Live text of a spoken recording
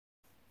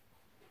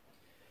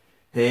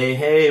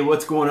Hey,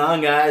 what's going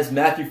on, guys?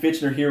 Matthew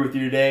Fitchner here with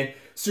you today.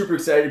 Super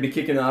excited to be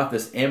kicking off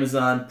this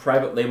Amazon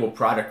private label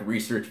product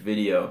research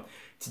video.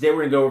 Today we're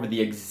going to go over the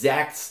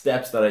exact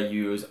steps that I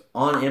use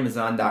on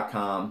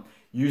Amazon.com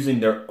using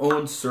their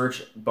own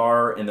search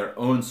bar and their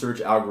own search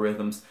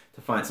algorithms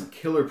to find some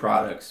killer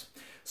products.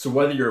 So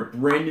whether you're a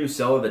brand new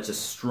seller that's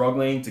just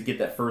struggling to get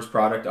that first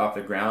product off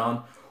the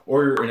ground,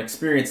 or you're an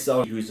experienced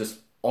seller who's just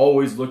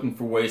always looking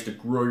for ways to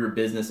grow your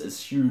business as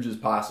huge as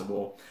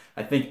possible,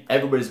 I think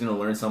everybody's going to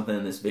learn something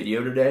in this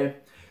video today.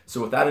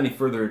 So without any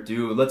further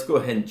ado, let's go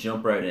ahead and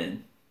jump right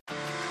in.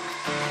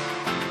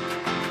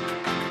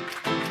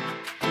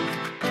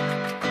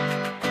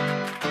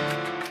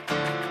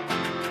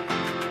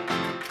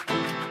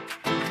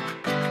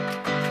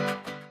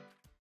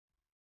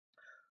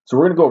 So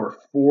we're going to go over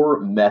 4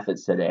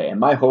 methods today, and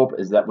my hope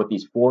is that with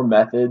these 4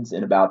 methods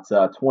in about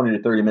 20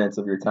 to 30 minutes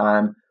of your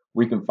time,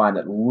 we can find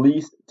at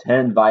least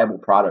 10 viable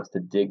products to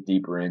dig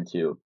deeper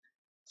into.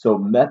 So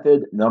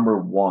method number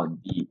 1,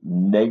 the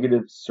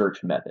negative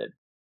search method.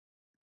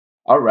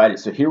 Alrighty,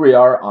 so here we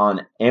are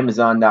on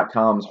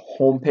Amazon.com's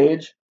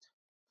homepage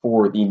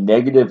for the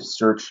negative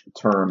search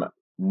term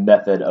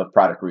method of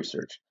product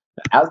research.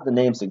 Now, as the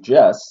name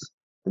suggests,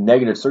 the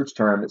negative search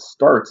term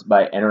starts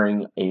by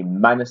entering a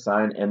minus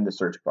sign in the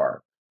search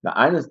bar. Now,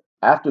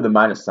 after the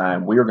minus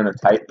sign, we are going to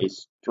type a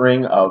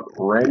string of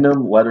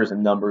random letters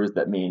and numbers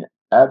that mean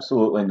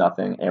absolutely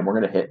nothing, and we're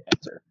going to hit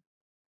enter.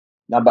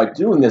 Now, by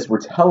doing this, we're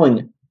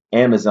telling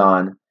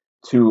Amazon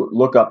to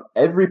look up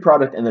every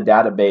product in the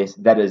database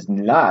that is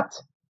not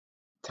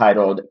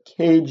titled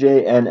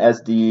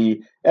KJNSD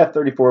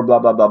F34 blah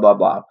blah blah blah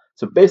blah.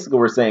 So basically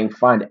we're saying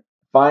find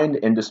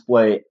and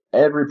display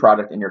every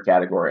product in your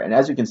category. And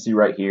as you can see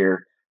right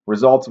here,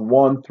 results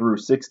 1 through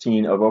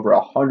 16 of over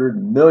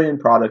 100 million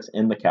products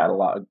in the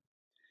catalog.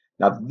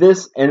 Now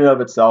this in and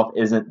of itself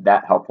isn't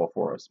that helpful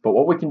for us, but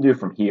what we can do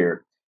from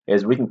here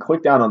is we can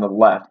click down on the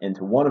left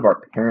into one of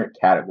our parent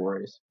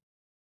categories.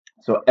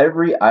 So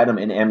every item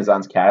in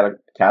Amazon's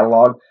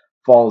catalog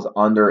falls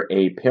under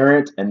a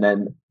parent and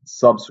then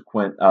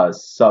subsequent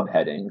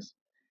subheadings.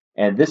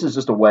 And this is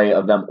just a way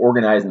of them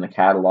organizing the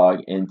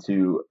catalog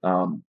into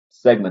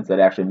segments that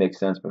actually make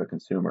sense for the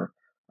consumer.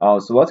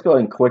 So let's go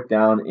ahead and click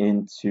down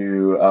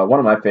into one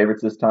of my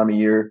favorites this time of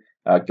year,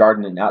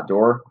 garden and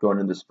outdoor, going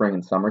into the spring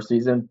and summer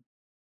season.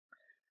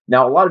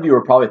 Now, a lot of you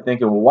are probably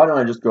thinking, well, why don't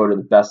I just go to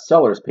the best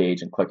sellers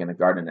page and click in the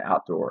garden and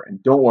outdoor?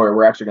 And don't worry,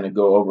 we're actually going to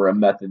go over a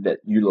method that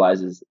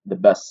utilizes the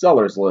best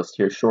sellers list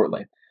here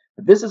shortly.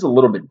 But this is a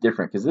little bit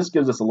different because this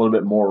gives us a little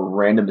bit more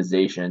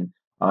randomization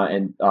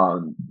and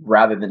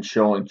rather than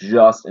showing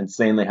just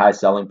insanely high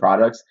selling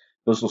products,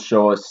 this will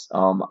show us,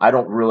 I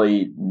don't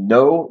really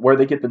know where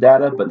they get the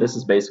data, but this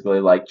is basically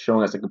like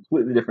showing us a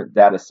completely different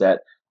data set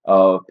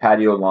of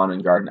patio, lawn,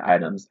 and garden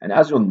items. And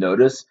as you'll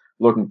notice,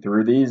 looking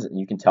through these, and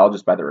you can tell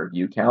just by the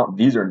review count,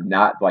 these are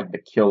not like the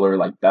killer,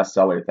 like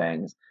bestseller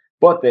things,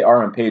 but they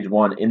are on page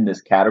 1 in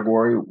this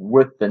category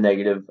with the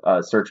negative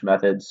search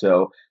method.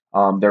 So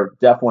there are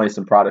definitely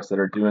some products that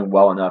are doing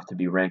well enough to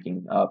be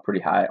ranking pretty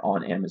high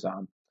on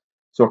Amazon.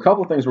 So a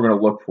couple of things we're going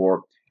to look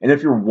for. And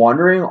if you're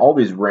wondering, all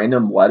these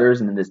random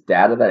letters and this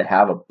data that I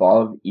have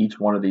above each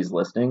one of these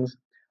listings,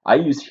 I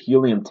use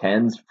Helium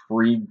 10's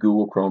free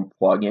Google Chrome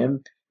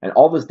plugin. And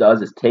all this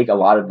does is take a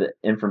lot of the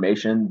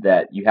information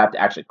that you have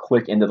to actually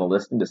click into the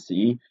listing to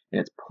see,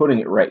 and it's putting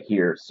it right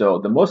here. So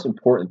the most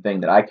important thing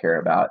that I care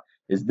about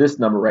is this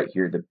number right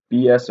here, the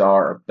BSR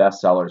or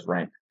bestsellers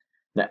rank.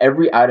 Now,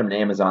 every item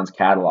in Amazon's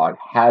catalog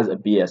has a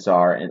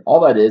BSR, and all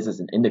that is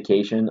an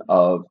indication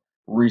of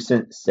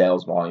recent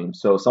sales volume.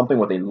 So something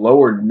with a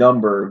lower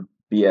number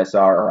BSR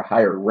or a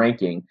higher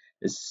ranking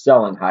is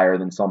selling higher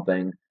than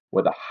something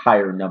with a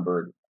higher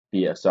numbered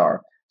BSR.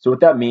 So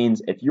what that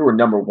means, if you were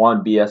number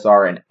 1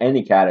 BSR in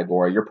any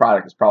category, your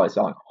product is probably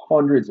selling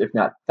hundreds, if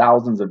not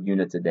thousands of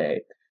units a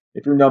day.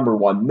 If you're number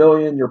 1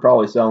 million, you're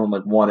probably selling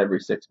like 1 every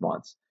 6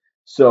 months.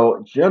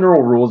 So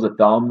general rules of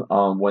thumb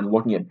when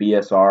looking at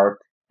BSR,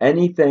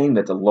 anything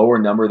that's a lower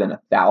number than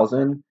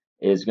 1,000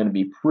 is going to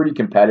be pretty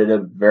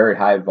competitive, very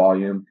high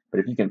volume. But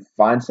if you can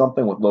find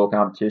something with low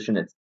competition,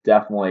 it's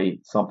definitely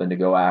something to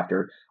go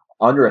after.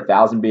 Under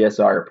 1,000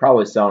 BSR, you're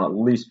probably selling at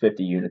least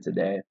 50 units a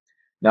day.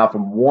 Now,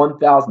 from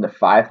 1,000 to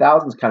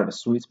 5,000 is kind of a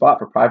sweet spot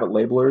for private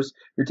labelers.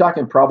 You're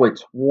talking probably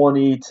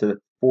 20 to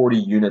 40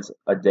 units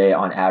a day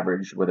on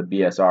average with a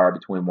BSR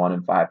between 1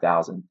 and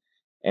 5,000.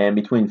 And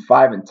between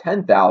 5 and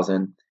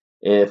 10,000,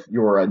 if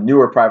you're a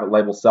newer private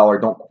label seller,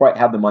 don't quite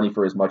have the money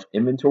for as much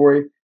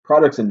inventory,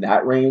 products in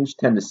that range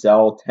tend to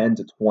sell 10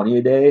 to 20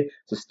 a day.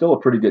 So still a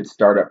pretty good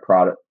startup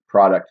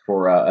product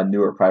for a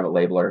newer private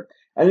labeler.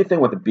 Anything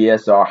with a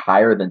BSR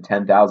higher than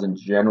 10,000,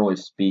 generally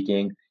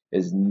speaking,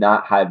 is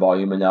not high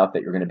volume enough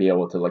that you're going to be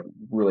able to like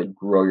really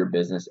grow your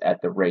business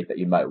at the rate that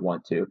you might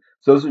want to.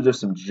 So those are just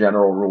some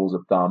general rules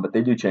of thumb, but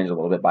they do change a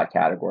little bit by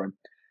category.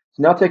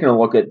 So now taking a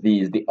look at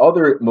these, the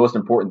other most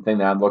important thing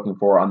that I'm looking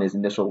for on these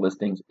initial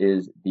listings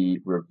is the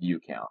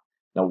review count.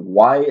 Now,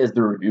 why is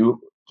the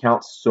review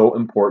count so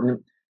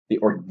important? the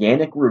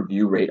organic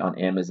review rate on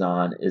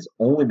Amazon is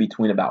only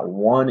between about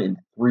 1 and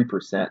 3%.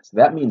 So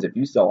that means if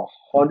you sell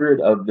 100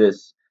 of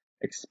this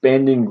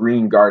expanding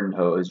green garden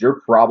hose,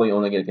 you're probably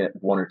only going to get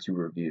 1 or 2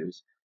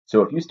 reviews.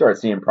 So if you start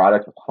seeing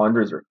products with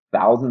hundreds or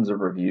thousands of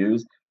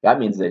reviews, that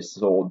means they've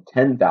sold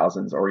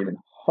 10,000s or even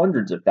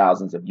hundreds of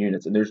thousands of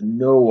units. And there's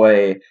no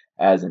way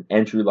as an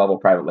entry-level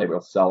private label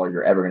seller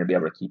you're ever going to be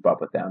able to keep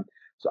up with them.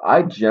 So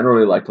I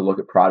generally like to look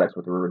at products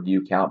with a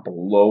review count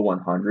below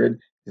 100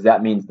 because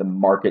that means the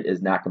market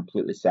is not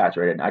completely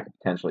saturated and I could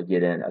potentially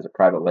get in as a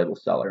private label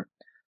seller.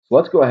 So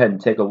let's go ahead and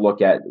take a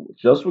look at,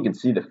 just so we can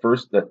see the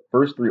first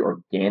 3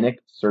 organic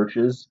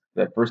searches,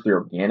 the first 3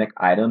 organic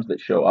items that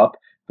show up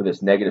for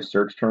this negative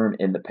search term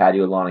in the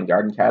patio, lawn, and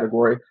garden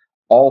category.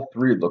 All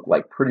 3 look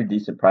like pretty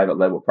decent private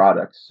label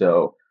products.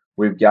 So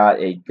we've got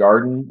a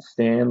garden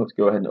stand. Let's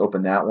go ahead and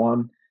open that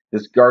one.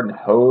 This garden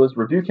hose,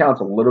 review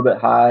count's a little bit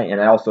high, and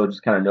I also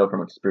just kind of know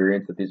from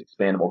experience that these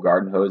expandable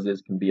garden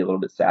hoses can be a little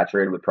bit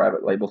saturated with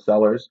private label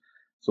sellers.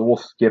 So we'll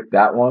skip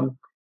that one.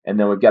 And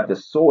then we've got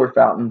this solar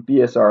fountain,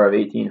 BSR of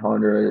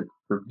 1800,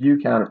 review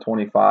count of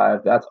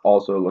 25. That's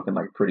also looking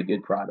like a pretty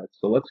good product.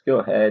 So let's go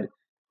ahead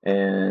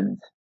and,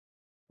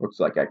 looks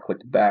like I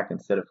clicked back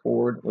instead of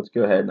forward. Let's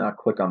go ahead and I'll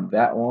click on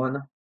that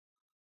one.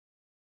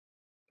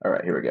 All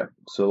right, here we go.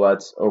 So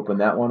let's open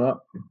that one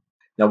up.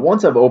 Now,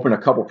 once I've opened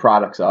a couple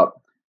products up,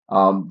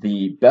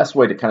 the best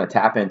way to kind of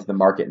tap into the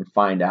market and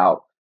find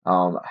out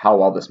how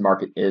well this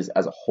market is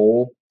as a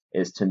whole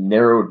is to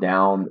narrow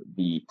down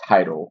the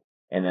title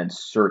and then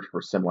search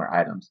for similar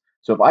items.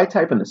 So if I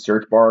type in the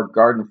search bar,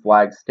 garden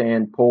flag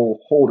stand, pole,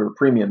 holder,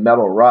 premium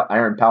metal, wrought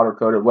iron, powder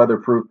coated,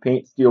 weatherproof,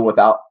 paint steel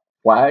without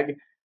flag,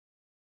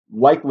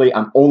 likely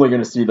I'm only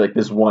going to see like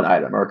this one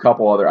item or a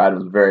couple other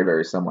items very,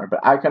 very similar. But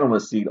I kind of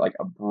want to see like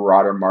a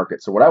broader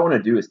market. So what I want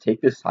to do is take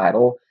this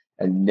title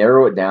and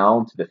narrow it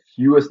down to the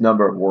fewest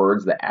number of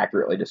words that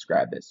accurately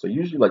describe this. So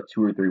usually like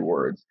 2 or 3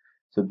 words.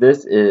 So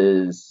this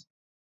is,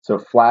 so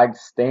flag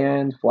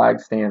stand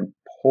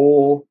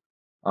pole.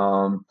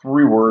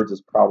 3 words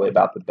is probably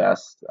about the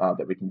best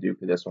that we can do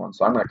for this one.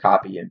 So I'm going to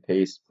copy and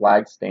paste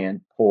flag stand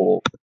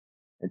pole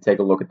and take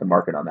a look at the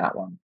market on that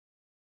one.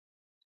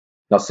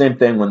 Now, same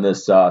thing when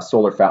this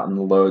solar fountain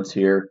loads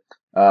here.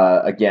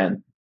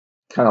 Again,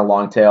 kind of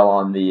long tail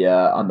on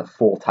the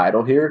full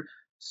title here.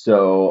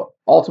 So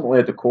ultimately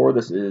at the core,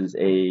 this is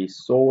a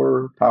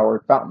solar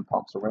powered fountain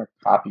pump. So we're going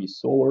to copy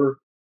solar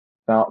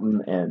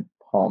fountain and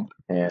pump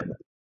and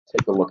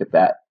take a look at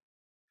that.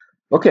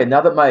 Okay,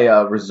 now that my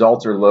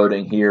results are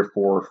loading here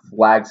for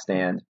flag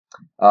stand,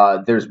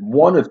 there's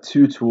one of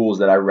 2 tools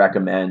that I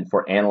recommend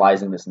for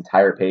analyzing this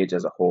entire page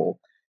as a whole.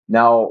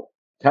 Now,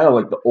 kind of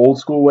like the old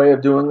school way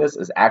of doing this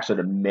is actually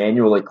to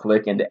manually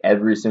click into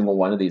every single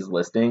one of these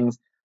listings,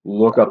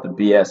 look up the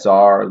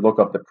BSR, look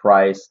up the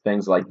price,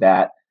 things like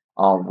that,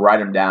 write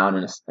them down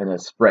in a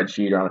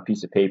spreadsheet or on a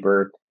piece of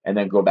paper, and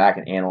then go back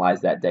and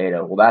analyze that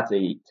data. Well, that's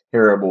a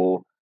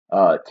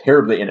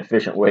terribly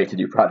inefficient way to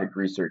do project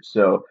research.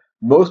 So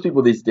most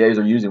people these days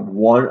are using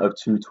one of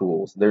 2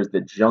 tools. There's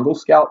the Jungle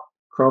Scout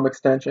Chrome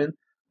extension,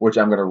 which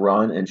I'm going to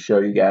run and show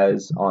you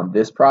guys on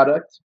this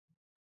product.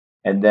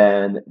 And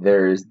then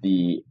there's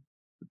the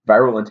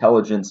Viral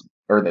Intelligence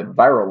or the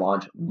Viral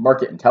Launch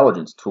Market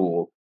Intelligence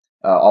tool,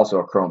 also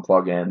a Chrome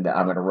plugin that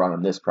I'm going to run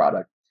on this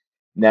product.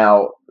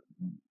 Now,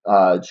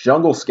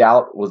 Jungle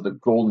Scout was the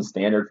golden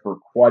standard for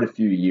quite a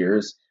few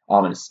years.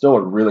 And it's still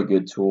a really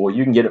good tool.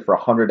 You can get it for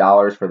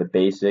 $100 for the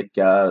basic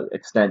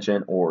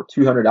extension or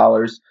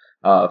 $200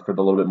 for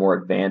the little bit more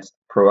advanced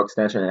Pro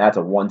extension, and that's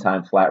a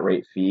one-time flat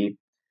rate fee.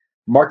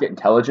 Market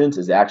Intelligence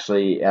is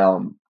actually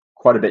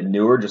quite a bit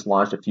newer, just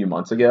launched a few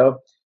months ago,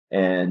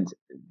 and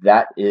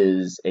that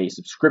is a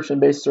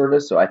subscription-based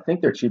service. So I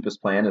think their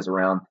cheapest plan is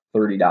around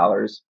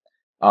 $30.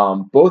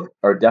 Both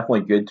are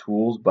definitely good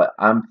tools, but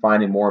I'm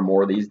finding more and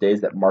more these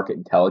days that Market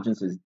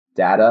Intelligence's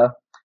data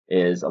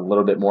is a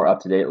little bit more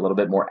up to date, a little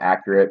bit more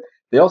accurate.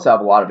 They also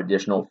have a lot of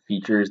additional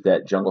features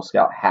that Jungle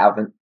Scout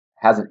hasn't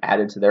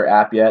added to their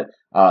app yet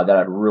that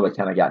I've really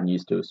kind of gotten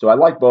used to. So I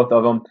like both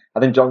of them. I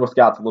think Jungle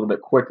Scout's a little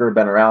bit quicker,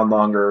 been around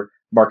longer.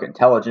 Market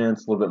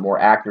Intelligence, a little bit more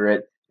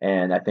accurate,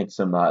 and I think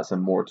some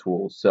more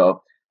tools.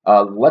 So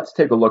let's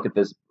take a look at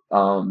this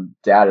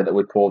data that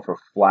we pulled for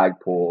flag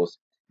pools.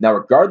 Now,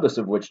 regardless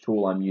of which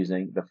tool I'm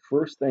using, the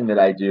first thing that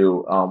I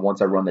do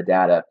once I run the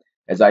data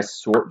is I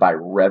sort by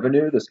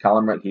revenue, this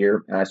column right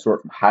here, and I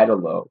sort from high to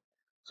low.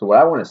 So what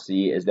I want to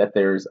see is that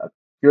there's a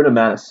good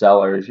amount of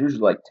sellers,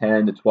 usually like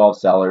 10 to 12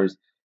 sellers,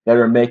 that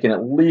are making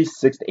at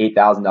least $6,000 to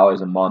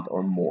 $8,000 a month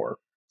or more.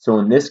 So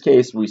in this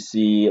case, we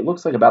see it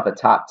looks like about the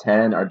top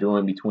 10 are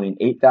doing between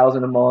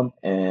 $8,000 a month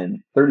and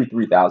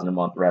 $33,000 a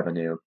month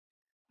revenue.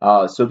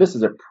 So this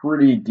is a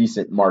pretty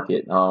decent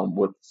market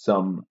with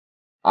some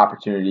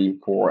opportunity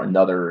for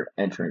another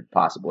entrant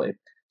possibly.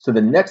 So the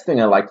next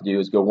thing I like to do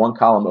is go one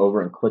column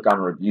over and click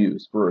on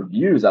reviews. For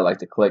reviews, I like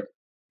to click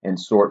and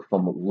sort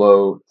from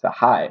low to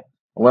high. And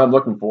what I'm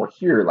looking for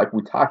here, like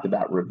we talked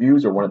about,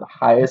 reviews are one of the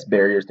highest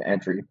barriers to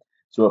entry.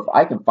 So if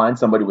I can find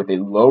somebody with a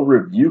low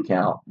review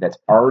count that's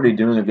already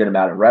doing a good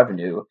amount of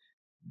revenue,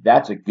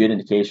 that's a good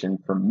indication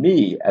for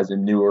me as a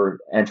newer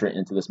entrant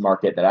into this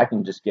market that I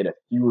can just get a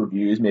few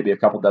reviews, maybe a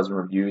couple dozen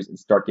reviews, and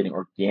start getting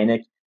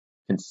organic,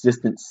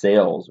 consistent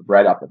sales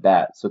right off the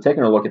bat. So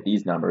taking a look at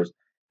these numbers,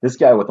 this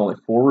guy with only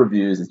 4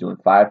 reviews is doing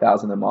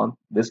 $5,000 a month.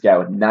 This guy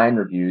with 9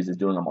 reviews is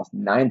doing almost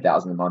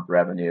 $9,000 a month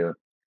revenue.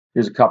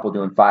 Here's a couple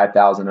doing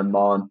 $5,000 a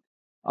month.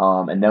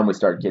 And then we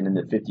start getting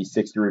into 50,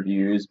 60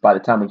 reviews. By the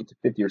time we get to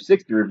 50 or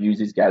 60 reviews,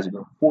 these guys are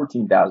doing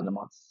 $14,000 a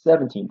month,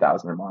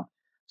 $17,000 a month.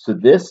 So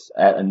this,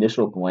 at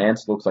initial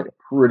glance, looks like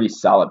a pretty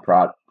solid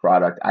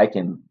product. I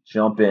can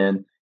jump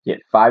in, get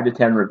 5 to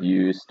 10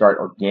 reviews, start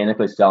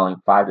organically selling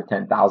 $5,000 to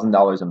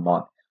 $10,000 a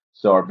month.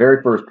 So our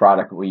very first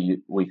product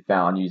we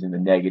found using the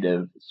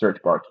negative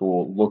search bar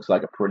tool looks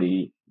like a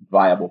pretty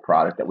viable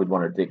product that we'd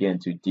want to dig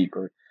into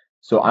deeper.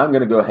 So I'm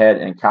going to go ahead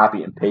and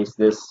copy and paste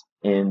this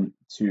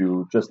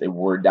into just a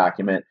Word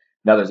document.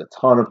 Now there's a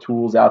ton of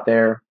tools out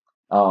there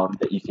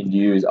that you can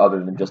use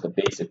other than just a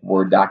basic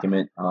Word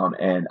document.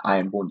 And I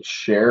am going to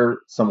share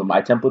some of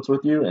my templates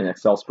with you in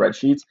Excel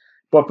spreadsheets.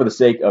 But for the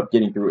sake of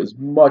getting through as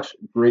much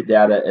great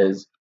data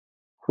as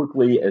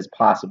quickly as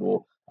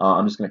possible,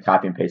 I'm just going to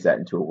copy and paste that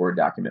into a Word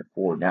document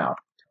for now.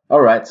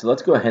 All right, so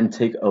let's go ahead and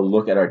take a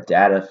look at our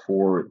data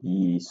for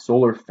the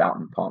solar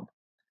fountain pump.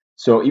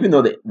 So even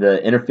though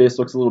the interface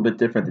looks a little bit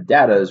different, the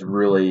data is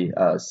really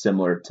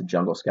similar to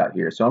Jungle Scout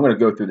here. So I'm going to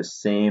go through the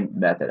same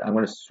method. I'm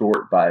going to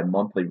sort by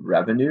monthly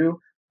revenue,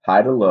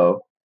 high to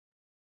low.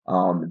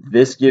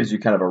 This gives you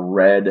kind of a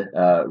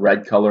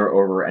red color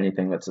over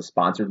anything that's a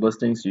sponsored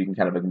listing, so you can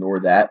kind of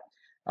ignore that.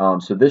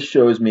 So this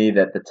shows me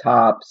that the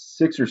top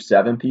 6 or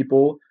 7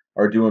 people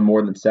are doing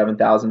more than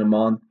 $7,000 a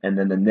month, and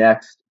then the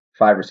next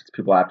 5 or 6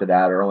 people after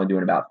that are only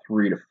doing about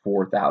 $3,000 to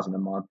 $4,000 a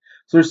month.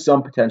 So there's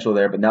some potential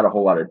there, but not a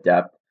whole lot of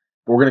depth.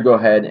 But we're going to go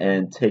ahead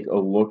and take a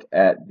look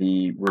at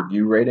the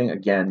review rating.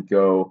 Again,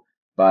 go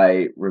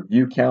by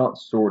review count,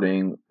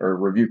 sorting, or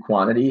review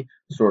quantity,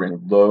 sorting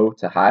low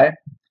to high.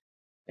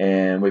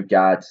 And we've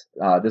got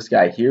this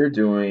guy here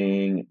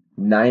doing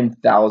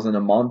 $9,000 a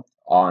month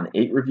on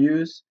 8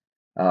 reviews.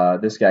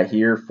 This guy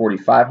here,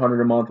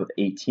 $4,500 a month with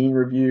 18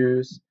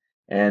 reviews.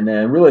 And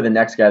then really the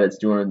next guy that's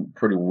doing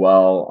pretty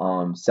well,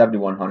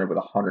 $7,100 with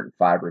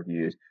 105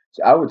 reviews.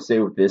 So I would say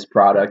with this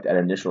product, at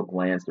initial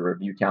glance, the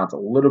review count's a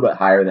little bit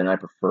higher than I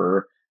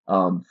prefer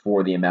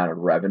for the amount of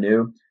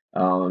revenue.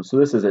 So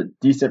this is a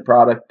decent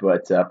product,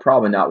 but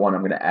probably not one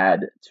I'm going to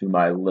add to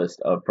my list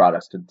of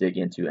products to dig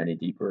into any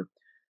deeper.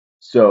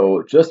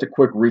 So just a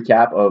quick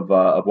recap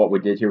of what we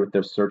did here with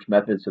this search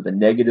method. So the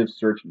negative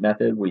search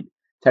method, we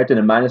typed in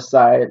a minus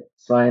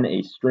sign,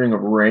 a string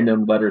of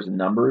random letters and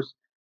numbers,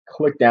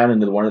 click down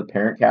into one of the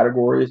parent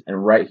categories,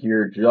 and right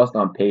here, just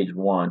on page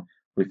 1,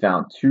 we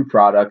found 2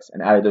 products,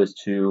 and out of those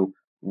 2,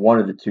 one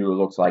of the 2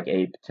 looks like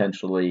a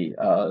potentially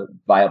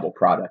viable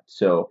product.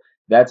 So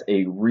that's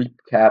a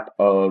recap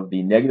of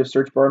the negative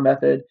search bar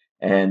method,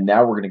 and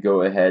now we're going to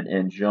go ahead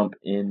and jump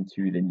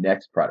into the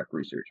next product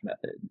research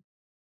method.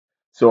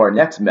 So our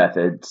next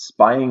method,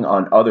 spying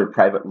on other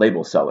private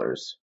label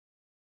sellers.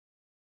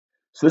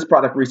 So this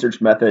product research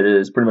method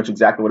is pretty much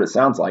exactly what it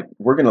sounds like.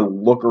 We're going to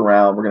look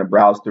around, we're going to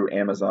browse through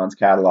Amazon's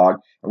catalog,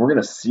 and we're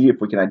going to see if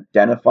we can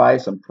identify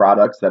some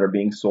products that are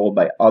being sold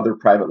by other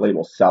private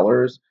label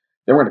sellers.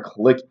 Then we're going to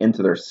click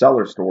into their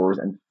seller stores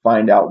and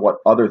find out what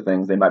other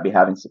things they might be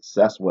having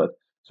success with,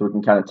 so we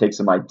can kind of take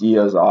some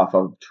ideas off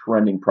of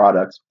trending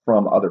products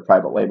from other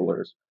private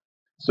labelers.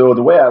 So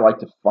the way I like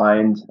to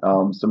find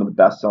some of the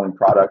best-selling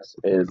products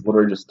is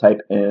literally just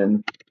type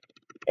in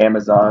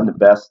Amazon, the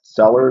best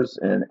sellers,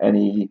 in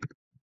any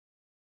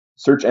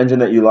search engine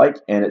that you like,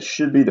 and it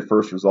should be the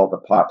first result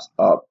that pops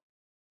up.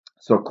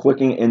 So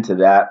clicking into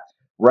that,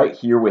 right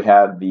here we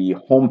have the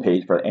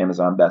homepage for the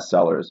Amazon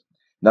bestsellers.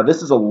 Now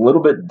this is a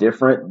little bit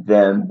different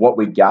than what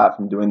we got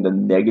from doing the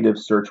negative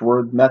search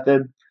word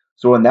method.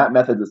 So in that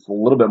method, it's a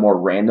little bit more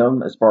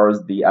random as far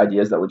as the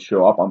ideas that would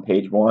show up on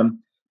page 1.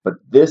 But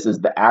this is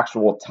the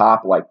actual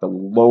top, like the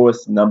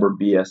lowest number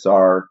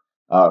BSR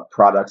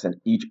products in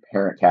each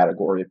parent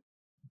category.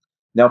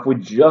 Now, if we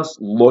just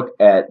look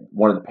at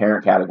one of the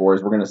parent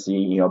categories, we're going to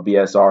see,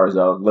 BSRs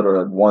of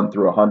literally 1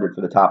 through 100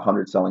 for the top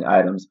 100 selling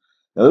items.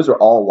 Now, those are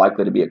all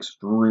likely to be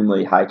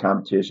extremely high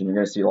competition. You're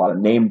going to see a lot of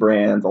name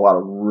brands, a lot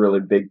of really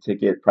big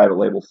ticket private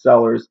label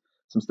sellers,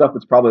 some stuff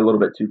that's probably a little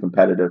bit too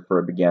competitive for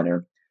a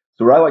beginner.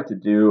 So what I like to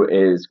do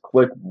is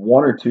click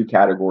 1 or 2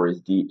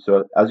 categories deep.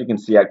 So as you can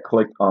see, I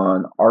clicked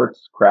on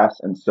arts, crafts,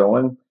 and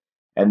sewing.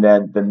 And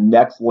then the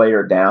next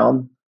layer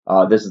down,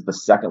 this is the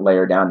second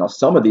layer down. Now,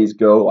 some of these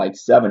go like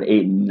 7,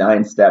 8,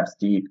 9 steps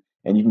deep,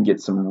 and you can get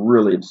some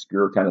really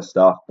obscure kind of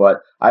stuff. But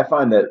I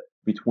find that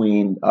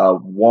between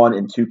 1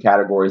 and 2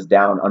 categories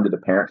down under the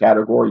parent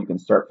category, you can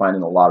start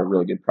finding a lot of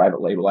really good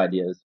private label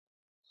ideas.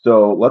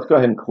 So let's go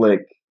ahead and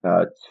click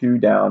 2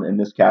 down in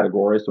this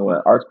category.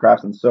 So arts,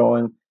 crafts, and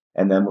sewing.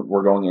 And then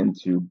we're going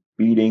into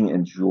beading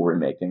and jewelry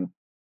making.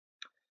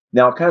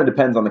 Now, it kind of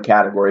depends on the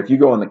category. If you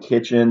go in the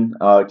kitchen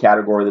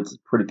category, that's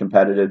pretty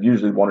competitive,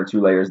 usually 1 or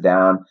 2 layers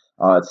down,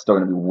 it's still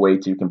going to be way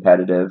too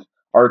competitive.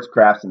 Arts,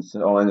 crafts, and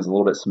sewing is a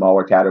little bit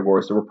smaller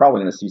category, so we're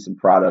probably going to see some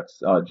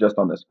products just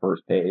on this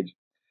first page.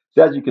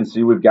 So as you can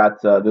see, we've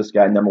got this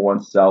guy,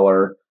 #1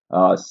 seller,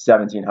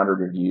 1,700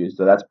 reviews,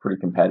 so that's pretty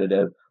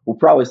competitive. We'll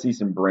probably see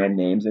some brand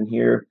names in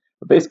here,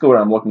 but basically what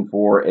I'm looking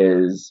for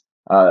is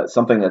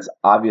something that's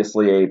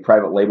obviously a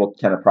private label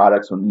kind of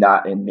product, so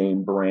not a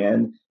name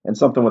brand, and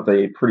something with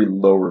a pretty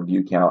low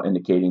review count,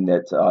 indicating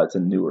that it's a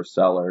newer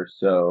seller.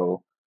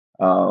 So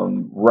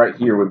right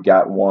here, we've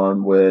got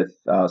one with,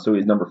 so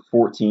he's number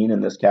 14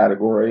 in this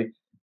category,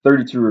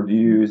 32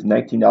 reviews,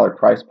 $19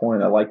 price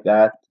point. I like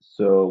that.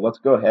 So let's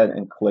go ahead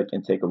and click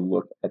and take a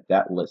look at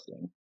that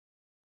listing.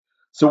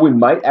 So we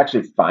might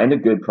actually find a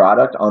good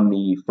product on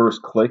the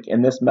first click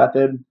in this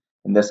method.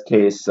 In this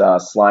case,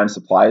 slime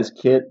supplies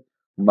kit.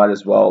 We might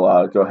as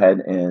well go ahead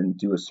and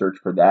do a search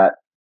for that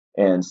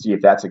and see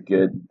if that's a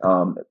good,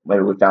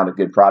 maybe we found a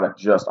good product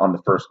just on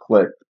the first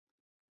click.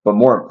 But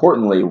more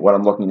importantly, what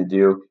I'm looking to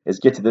do is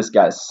get to this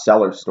guy's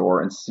seller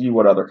store and see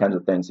what other kinds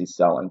of things he's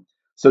selling.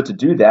 So to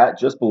do that,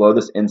 just below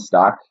this in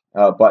stock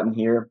button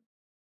here,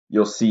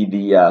 you'll see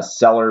the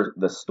seller,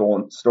 the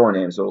store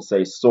name. So it'll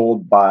say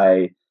sold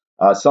by,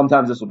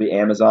 sometimes this will be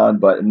Amazon,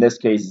 but in this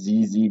case,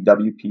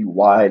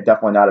 ZZWPY,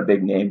 definitely not a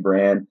big name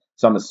brand.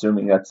 So I'm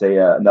assuming that's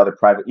another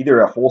private, either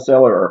a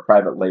wholesaler or a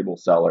private label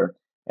seller.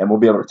 And we'll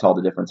be able to tell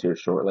the difference here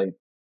shortly.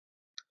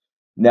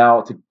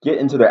 Now, to get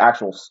into their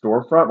actual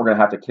storefront, we're going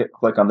to have to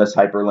click on this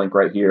hyperlink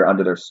right here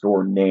under their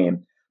store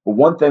name. But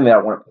one thing that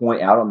I want to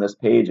point out on this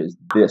page is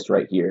this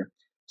right here.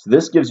 So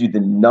this gives you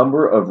the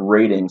number of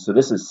ratings. So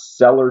this is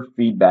seller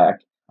feedback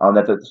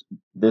that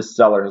this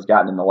seller has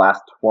gotten in the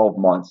last 12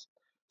 months.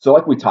 So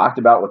like we talked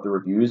about with the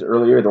reviews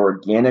earlier, the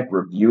organic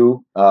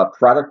review,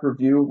 product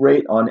review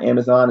rate on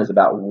Amazon is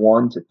about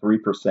 1 to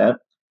 3%.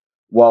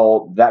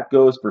 Well, that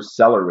goes for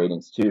seller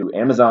ratings too.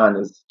 Amazon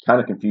is kind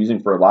of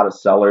confusing for a lot of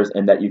sellers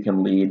in that you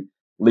can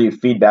leave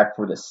feedback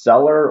for the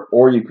seller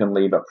or you can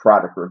leave a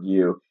product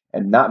review.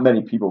 And not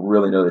many people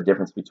really know the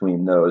difference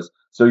between those.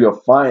 So you'll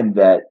find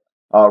that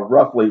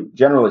roughly,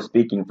 generally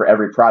speaking, for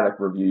every product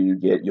review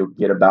you'll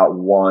get about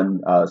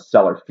one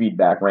seller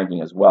feedback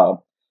ranking as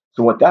well.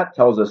 So what that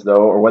tells us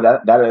though, or what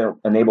that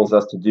enables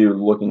us to do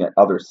looking at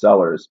other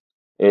sellers,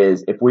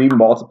 is if we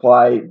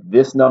multiply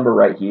this number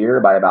right here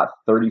by about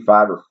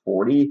 35 or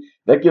 40,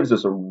 that gives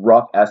us a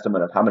rough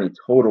estimate of how many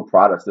total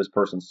products this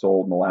person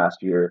sold in the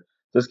last year.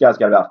 This guy's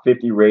got about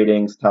 50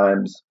 ratings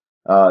times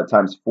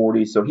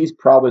 40, so he's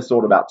probably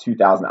sold about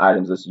 2,000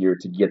 items this year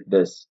to get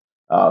this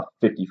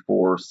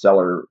 54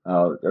 seller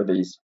or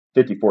these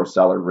 54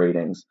 seller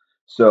ratings.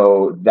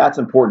 So that's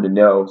important to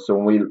know. So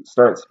when we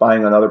start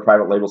spying on other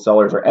private label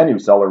sellers or any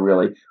seller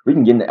really, we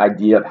can get an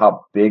idea of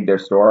how big their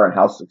store and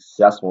how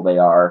successful they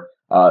are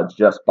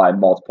just by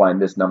multiplying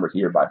this number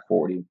here by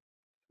 40.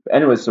 But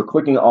anyway, so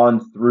clicking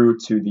on through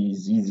to the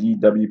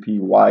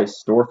ZZWPY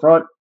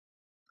storefront,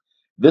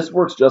 this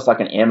works just like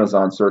an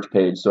Amazon search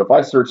page. So if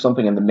I search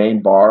something in the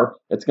main bar,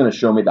 it's going to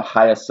show me the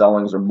highest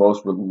sellings or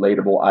most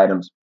relatable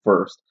items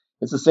first.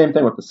 It's the same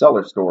thing with the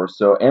seller store.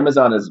 So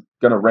Amazon is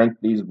going to rank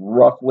these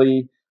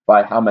roughly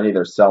by how many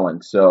they're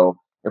selling. So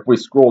if we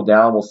scroll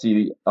down, we'll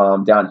see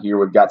down here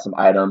we've got some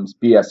items,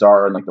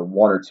 BSR in like the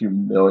 1 or 2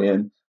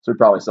 million. So he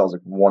probably sells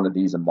like one of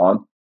these a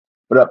month.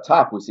 But up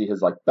top, we see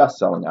his like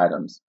best-selling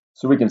items.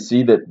 So we can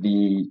see that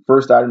the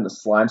first item, the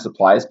slime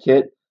supplies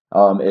kit,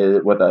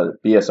 is with a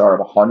BSR of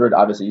 100.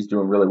 Obviously, he's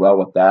doing really well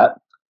with that.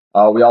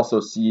 We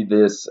also see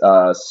this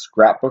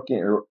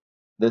scrapbooking, or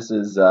this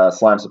is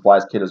slime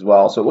supplies kit as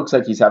well. So it looks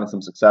like he's having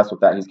some success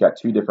with that. He's got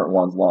 2 different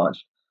ones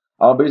launched.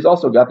 But he's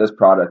also got this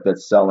product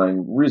that's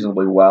selling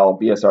reasonably well,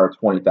 BSR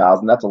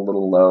 20,000. That's a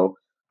little low,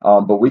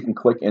 but we can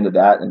click into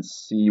that and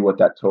see what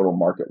that total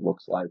market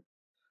looks like.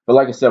 But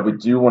like I said, we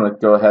do want to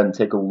go ahead and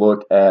take a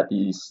look at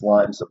the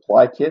slime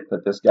supply kit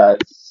that this guy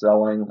is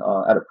selling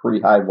at a pretty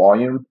high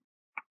volume.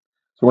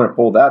 So we're going to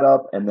pull that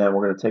up, and then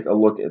we're going to take a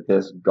look at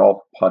this golf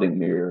putting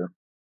mirror.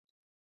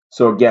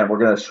 So again, we're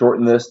going to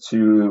shorten this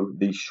to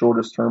the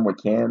shortest term we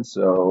can.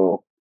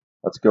 So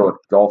let's go with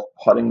golf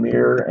putting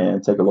mirror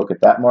and take a look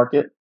at that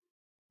market.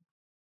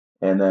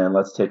 And then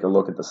let's take a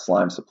look at the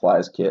slime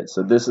supplies kit.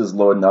 So this is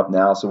loading up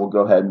now. So we'll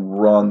go ahead and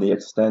run the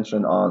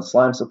extension on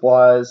slime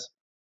supplies.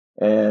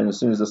 And as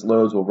soon as this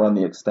loads, we'll run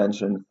the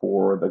extension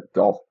for the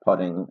golf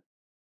putting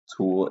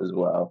tool as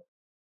well.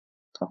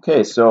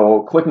 Okay,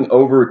 so clicking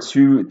over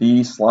to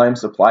the slime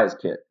supplies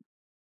kit.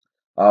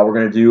 We're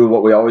going to do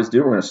what we always do.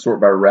 We're going to sort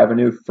by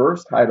revenue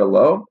first, high to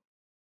low.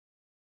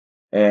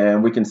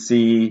 And we can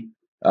see,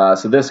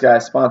 so this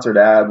guy's sponsored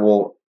ad,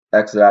 we'll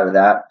exit out of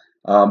that.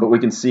 But we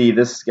can see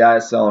this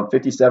guy's selling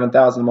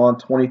 57,000 a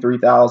month,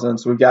 23,000.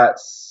 So we've got,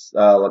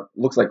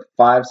 looks like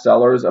 5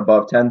 sellers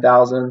above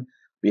 10,000.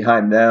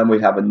 Behind them,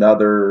 we have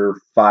another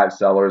 5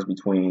 sellers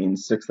between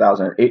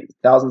 6,000 and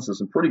 8,000. So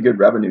some pretty good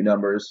revenue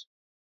numbers.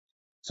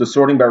 So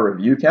sorting by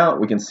review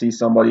count, we can see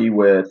somebody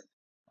with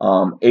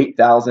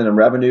 8,000 in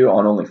revenue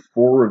on only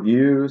 4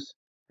 reviews.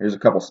 Here's a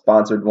couple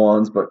sponsored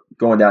ones, but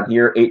going down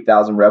here,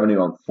 8,000 revenue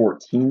on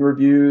 14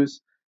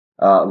 reviews,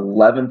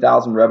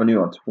 11,000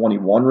 revenue on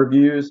 21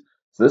 reviews.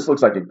 So this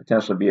looks like it could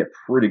potentially be a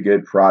pretty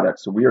good product.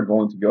 So we are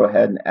going to go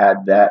ahead and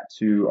add that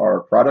to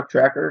our product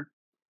tracker.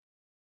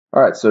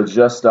 All right, so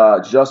just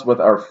with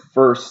our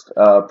first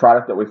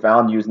product that we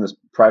found using this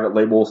private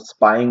label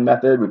spying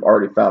method, we've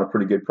already found a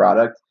pretty good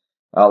product.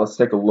 Let's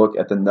take a look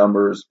at the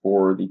numbers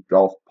for the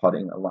golf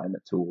putting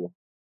alignment tool.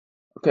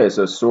 Okay,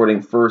 so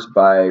sorting first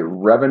by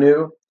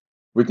revenue,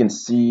 we can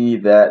see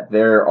that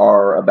there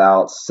are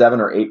about 7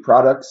 or 8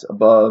 products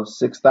above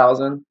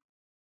 6,000.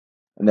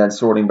 And then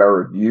sorting by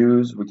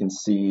reviews, we can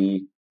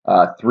see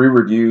 3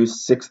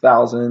 reviews,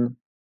 6,000,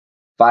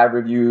 5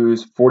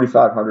 reviews,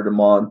 4,500 a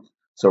month.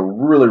 So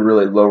really,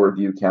 really low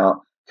review count.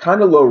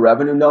 Kind of low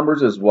revenue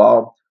numbers as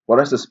well.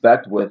 What I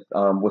suspect with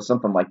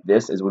something like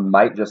this is we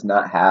might just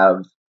not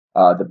have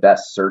the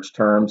best search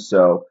terms.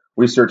 So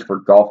we search for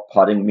golf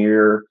putting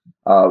mirror.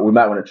 We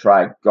might want to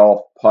try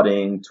golf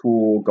putting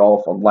tool,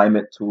 golf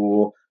alignment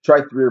tool.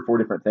 Try 3 or 4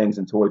 different things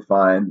until we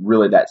find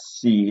really that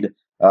seed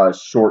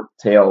short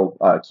tail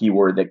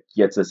keyword that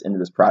gets us into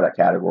this product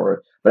category.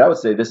 But I would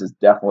say this is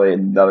definitely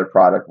another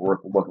product worth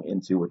looking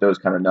into with those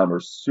kind of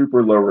numbers.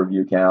 Super low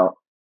review count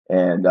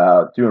and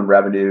doing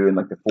revenue in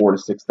like the 4,000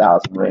 to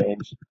 6,000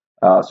 range.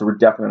 So we're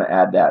definitely going to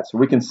add that. So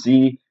we can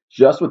see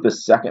just with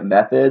this second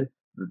method,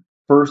 the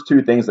first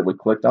 2 things that we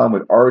clicked on,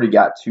 we've already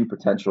got 2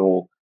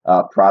 potential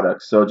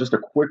products. So just a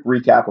quick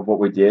recap of what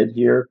we did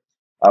here.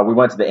 We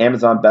went to the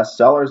Amazon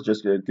bestsellers,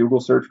 just a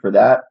Google search for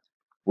that.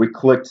 We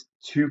clicked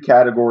 2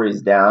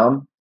 categories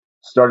down,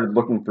 started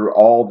looking through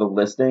all the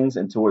listings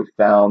until we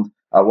found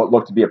what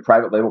looked to be a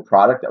private label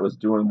product that was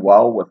doing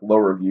well with low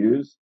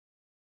reviews.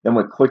 Then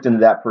we clicked into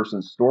that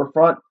person's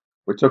storefront.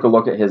 We took a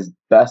look at his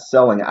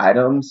best-selling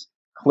items,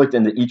 clicked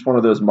into each one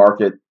of those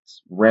markets,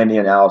 ran the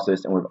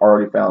analysis, and we've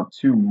already found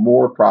 2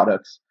 more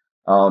products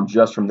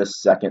just from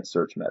this second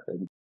search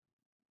method.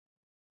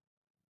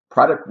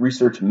 Product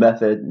research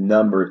method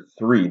number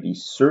 3, the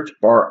search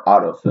bar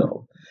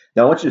autofill.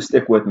 Now, I want you to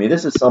stick with me.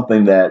 This is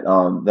something that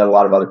that a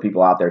lot of other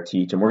people out there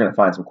teach, and we're going to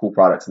find some cool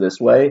products this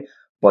way.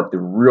 But the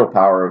real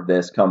power of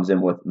this comes in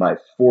with my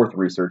 4th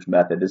research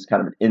method. This is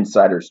kind of an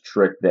insider's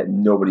trick that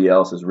nobody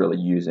else is really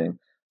using.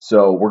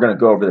 So we're going to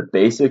go over the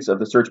basics of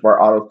the search bar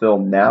autofill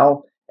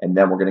now, and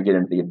then we're going to get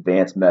into the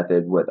advanced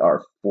method with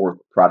our 4th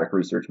product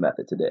research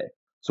method today.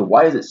 So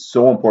why is it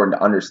so important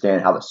to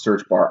understand how the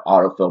search bar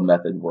autofill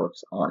method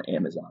works on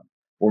Amazon?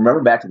 Well,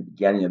 remember back to the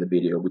beginning of the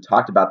video, we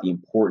talked about the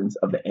importance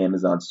of the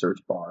Amazon search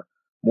bar.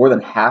 More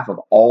than half of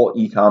all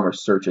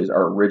e-commerce searches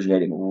are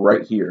originating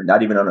right here,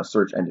 not even on a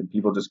search engine.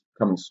 People just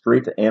coming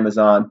straight to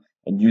Amazon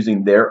and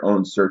using their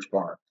own search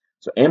bar.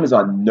 So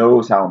Amazon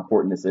knows how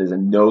important this is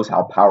and knows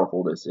how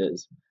powerful this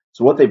is.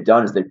 So what they've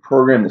done is they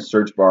programmed the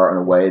search bar in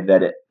a way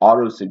that it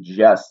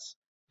auto-suggests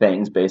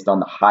things based on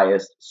the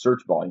highest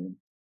search volume.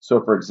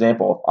 So for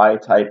example, if I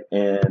type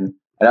in,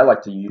 and I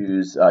like to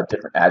use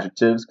different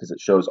adjectives because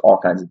it shows all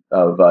kinds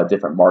of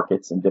different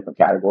markets and different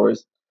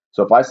categories.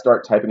 So if I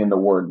start typing in the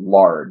word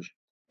large,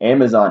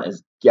 Amazon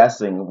is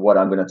guessing what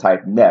I'm going to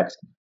type next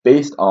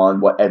based on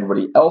what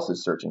everybody else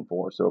is searching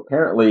for. So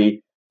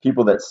apparently,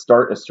 people that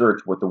start a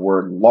search with the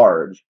word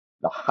large,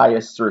 the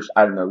highest search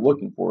item they're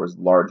looking for is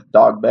large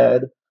dog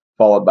bed,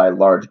 followed by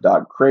large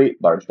dog crate,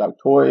 large dog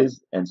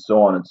toys, and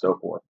so on and so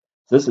forth.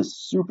 So this is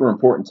super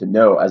important to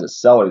know as a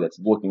seller that's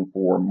looking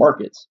for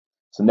markets.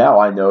 So now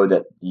I know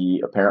that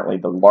apparently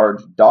the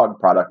large dog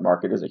product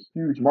market is a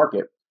huge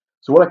market.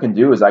 So what I can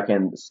do is I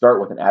can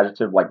start with an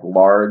adjective like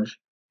large.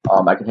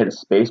 I can hit a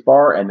space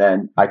bar and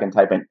then I can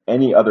type in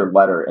any other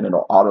letter and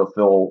it'll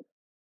autofill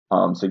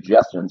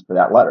suggestions for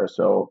that letter.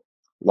 So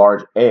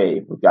large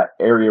A, we've got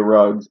area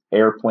rugs,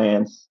 air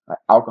plants,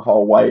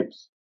 alcohol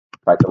wipes.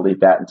 If I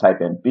delete that and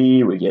type in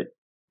B, we get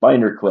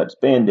binder clips,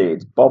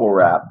 band-aids, bubble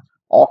wrap,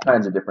 all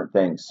kinds of different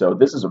things. So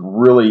this is a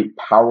really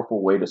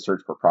powerful way to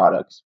search for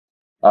products.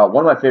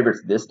 One of my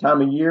favorites this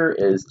time of year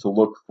is to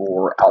look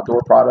for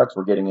outdoor products.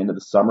 We're getting into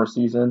the summer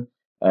season,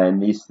 and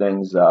these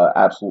things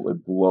absolutely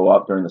blow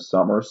up during the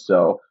summer.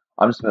 So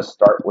I'm just going to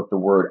start with the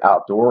word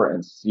outdoor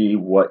and see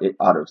what it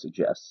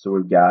auto-suggests. So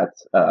we've got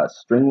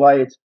string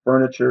lights,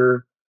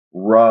 furniture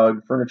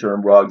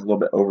and rugs, a little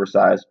bit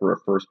oversized for a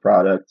first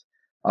product.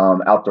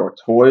 Outdoor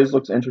toys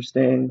looks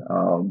interesting.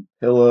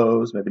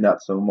 Pillows, maybe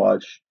not so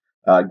much.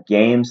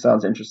 Games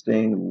sounds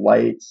interesting.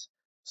 Lights.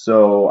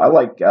 So I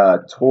like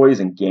toys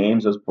and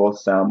games. Those both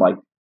sound like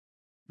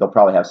they'll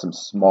probably have some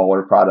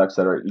smaller products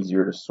that are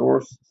easier to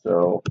source.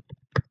 So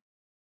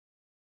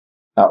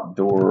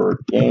outdoor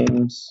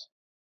games.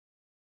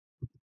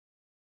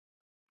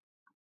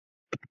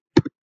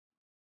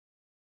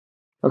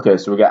 Okay,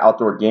 so we got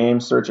outdoor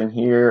games searching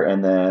here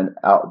and then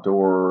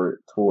outdoor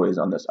toys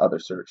on this other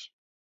search.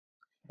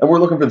 And we're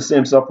looking for the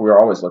same stuff we're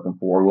always looking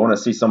for. We want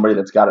to see somebody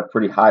that's got a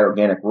pretty high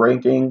organic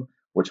ranking,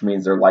 which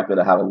means they're likely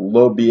to have a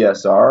low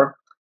BSR.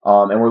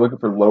 And we're looking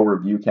for low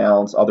review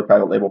counts, other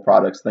private label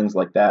products, things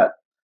like that,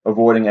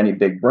 avoiding any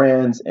big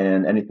brands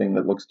and anything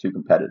that looks too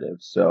competitive.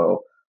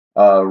 So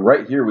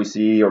right here we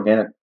see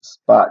organic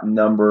spot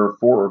number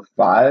 4 or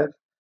 5.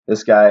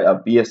 This guy, a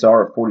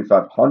BSR of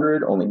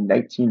 4,500, only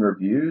 19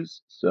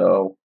 reviews.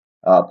 So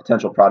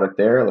potential product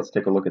there. Let's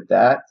take a look at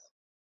that.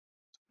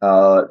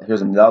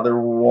 Here's another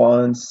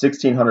one,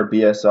 1600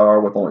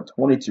 BSR with only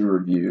 22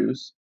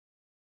 reviews.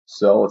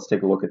 So let's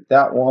take a look at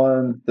that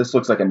one. This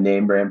looks like a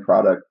name brand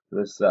product,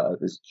 this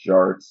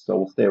Jarts, so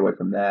we'll stay away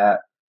from that.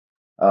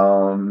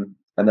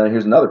 And then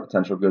here's another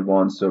potential good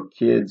one. So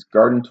kids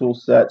garden tool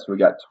sets, we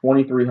got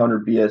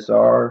 2300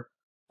 BSR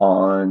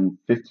on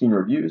 15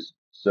 reviews.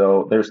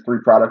 So there's 3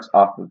 products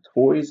off the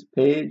toys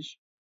page.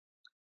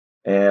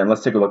 And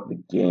let's take a look at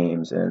the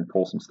games and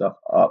pull some stuff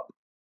up.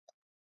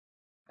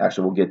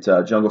 Actually, we'll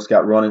get Jungle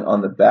Scout running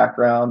on the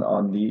background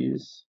on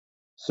these.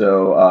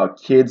 So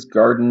kids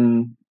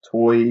garden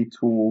toy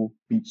tool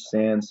beach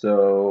sand.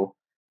 So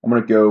I'm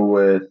gonna go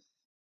with,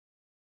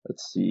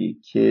 let's see,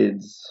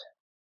 kids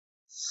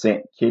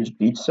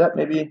beach set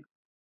maybe,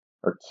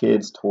 or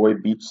kids toy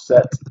beach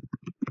set.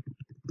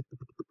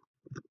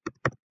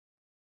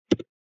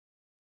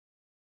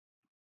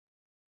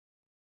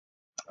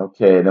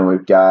 Okay, then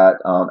we've got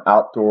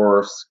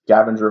outdoor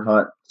scavenger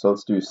hunt. So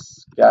let's do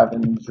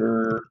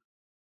scavenger.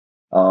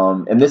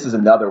 And this is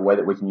another way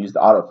that we can use the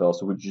autofill.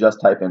 So we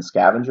just type in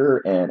scavenger,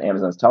 and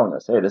Amazon's telling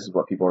us, hey, this is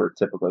what people are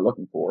typically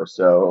looking for.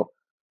 So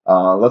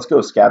let's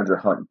go scavenger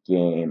hunt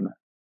game.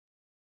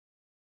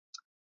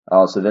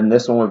 So then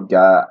this one we've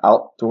got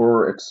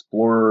outdoor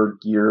explorer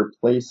gear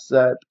play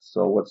set.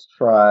 So let's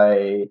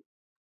try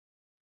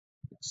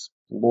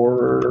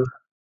explorer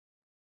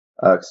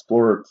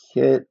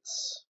kit,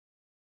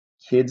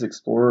 kids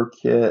explorer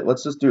kit.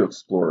 Let's just do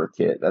explorer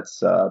kit.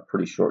 That's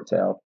pretty short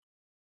tail.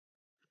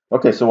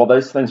 Okay, so while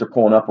those things are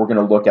pulling up, we're going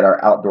to look at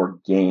our outdoor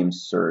game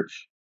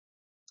search.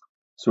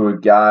 So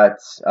we've got,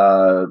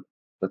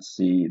 let's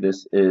see,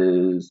 this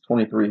is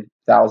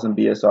 23,000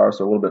 BSR,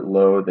 so a little bit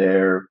low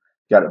there.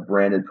 Got a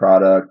branded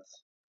product.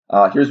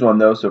 Here's one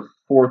though, so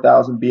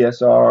 4,000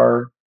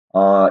 BSR,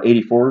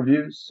 84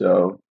 reviews,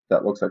 so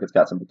that looks like it's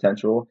got some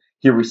potential.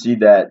 Here we see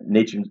that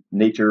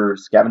nature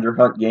scavenger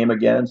hunt game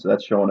again, so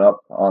that's showing up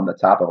on the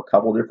top of a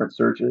couple different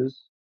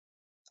searches.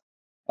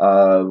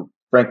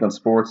 Franklin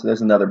Sports,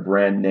 there's another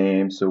brand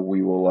name, so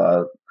we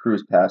will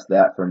cruise past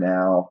that for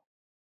now.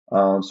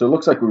 So it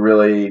looks like we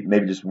really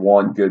maybe just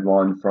one good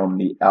one from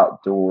the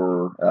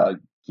outdoor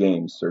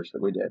game search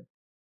that we did.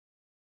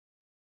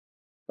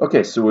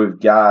 Okay, so we've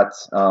got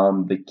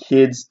the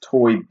kids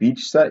toy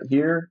beach set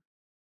here.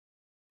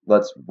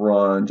 Let's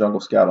run Jungle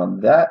Scout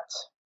on that.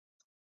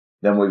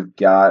 Then we've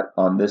got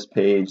on this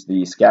page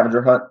the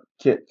scavenger hunt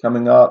kit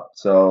coming up.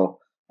 So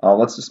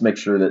let's just make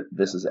sure that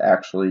this is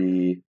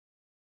actually,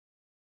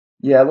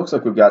 yeah, it looks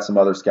like we've got some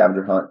other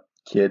scavenger hunt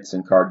kits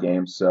and card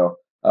games. So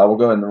we'll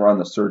go ahead and run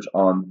the search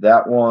on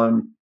that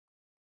one.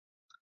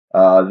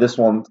 This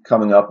one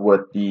coming up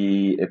with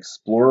the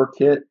Explorer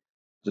kit.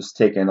 Just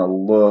taking a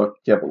look.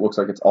 Yep, it looks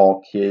like it's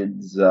all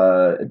kids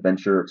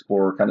adventure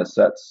explorer kind of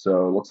sets.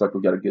 So it looks like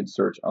we've got a good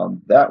search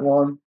on that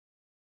one.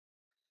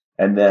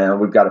 And then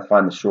we've got to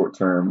find the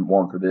short-term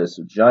one for this.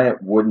 So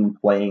giant wooden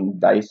playing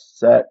dice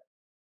set.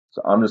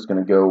 So I'm just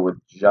going to go with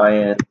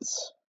giant.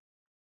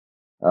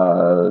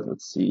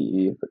 Let's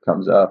see if it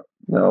comes up.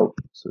 No,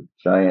 so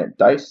giant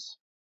dice.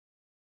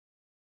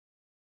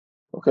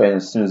 Okay, and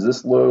as soon as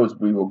this loads,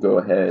 we will go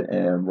ahead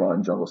and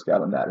run Jungle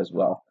Scout on that as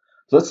well.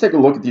 So let's take a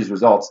look at these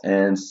results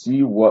and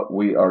see what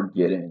we are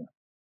getting.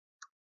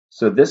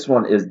 So this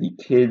one is the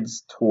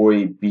kids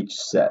toy beach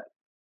set.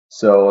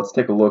 So let's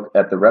take a look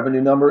at the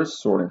revenue numbers,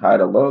 sorting high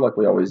to low like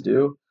we always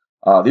do.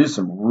 These are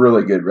some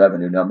really good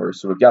revenue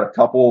numbers. So we've got a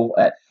couple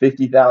at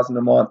 50,000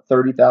 a month,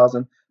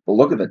 30,000. But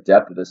look at the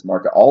depth of this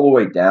market, all the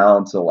way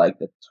down to like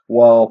the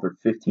 12th or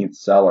 15th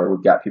seller.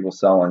 We've got people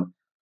selling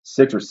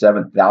 $6,000 or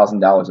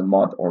 $7,000 a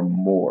month or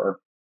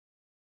more.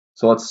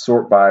 So let's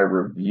sort by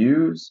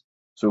reviews.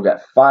 So we've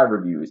got 5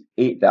 reviews,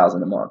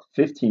 8,000 a month,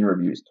 15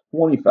 reviews,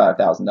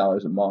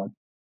 $25,000 a month,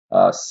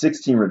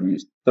 16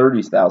 reviews,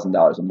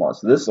 $30,000 a month.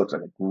 So this looks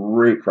like a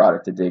great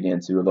product to dig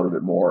into a little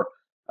bit more.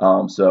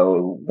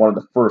 So one of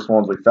the first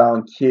ones we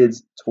found,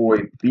 kids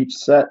toy beach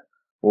set.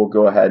 We'll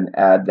go ahead and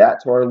add that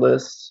to our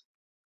list.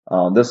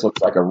 This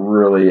looks like a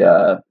really,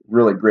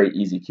 really great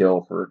easy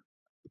kill for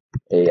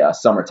a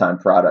summertime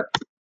product.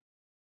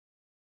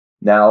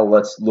 Now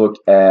let's look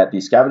at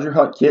the scavenger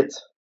hunt kit.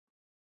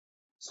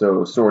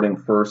 So sorting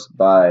first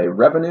by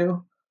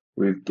revenue,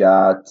 we've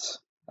got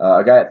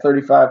a guy at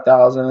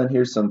 35,000.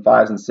 Here's some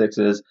 5s and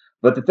 6s.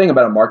 But the thing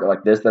about a market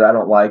like this that I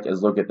don't like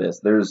is, look at this.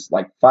 There's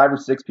like 5 or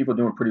 6 people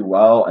doing pretty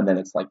well, and then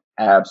it's like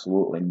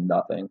absolutely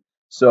nothing.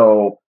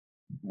 So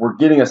we're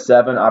getting a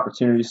 7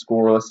 opportunity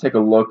score. Let's take a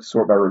look,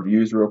 sort by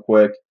reviews real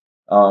quick.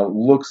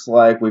 Looks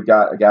like we've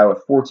got a guy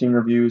with 14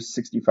 reviews,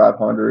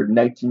 6,500,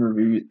 19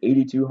 reviews,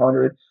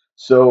 8,200.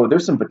 So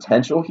there's some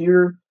potential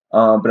here,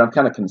 but I'm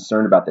kind of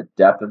concerned about the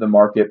depth of the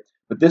market.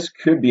 But this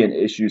could be an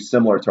issue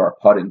similar to our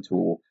putting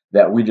tool,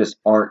 that we just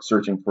aren't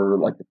searching for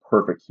like the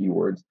perfect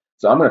keywords.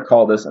 So I'm going to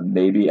call this a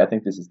maybe. I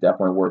think this is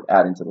definitely worth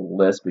adding to the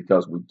list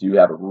because we do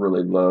have a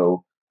really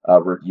low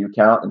review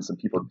count and some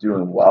people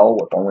doing well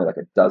with only like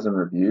a dozen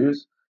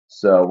reviews.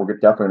 So we're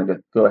definitely going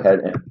to go ahead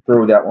and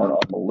throw that one on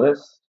the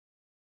list.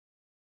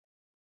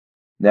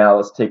 Now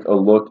let's take a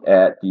look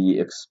at the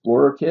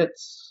Explorer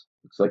kits.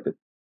 Looks like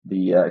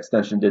the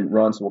extension didn't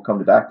run, so we'll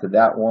come back to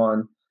that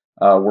one.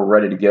 We're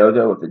ready to go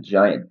though with the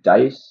giant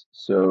dice.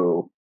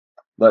 So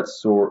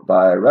let's sort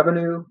by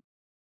revenue.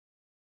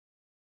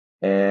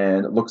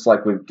 And it looks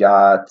like we've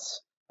got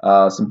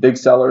some big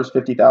sellers,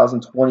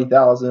 50,000,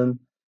 20,000.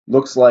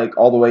 Looks like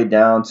all the way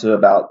down to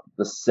about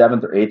the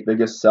 7th or 8th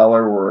biggest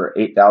seller were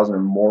 8,000 or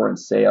more in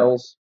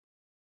sales.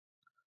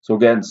 So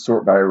again,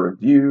 sort by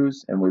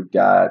reviews, and we've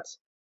got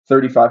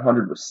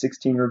 3,500 with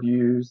 16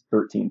 reviews,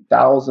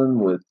 13,000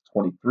 with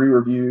 23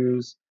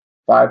 reviews,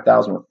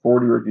 5,000 with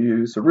 40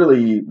 reviews. So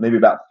really maybe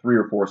about 3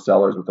 or 4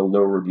 sellers with a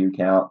low review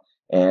count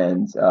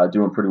and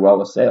doing pretty well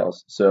with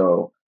sales.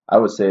 So I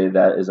would say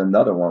that is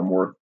another one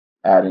worth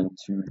adding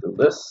to the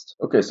list.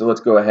 Okay, so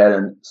let's go ahead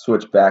and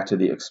switch back to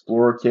the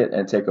Explorer kit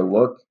and take a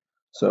look.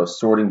 So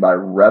sorting by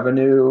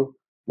revenue.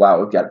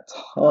 Wow, we've got a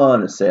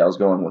ton of sales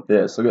going with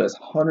this. Look at this,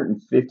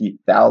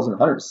 150,000,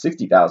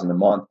 160,000 a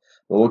month.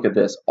 But look at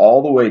this,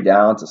 all the way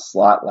down to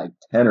slot like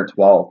 10 or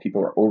 12.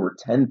 People are over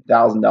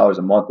 $10,000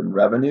 a month in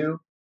revenue.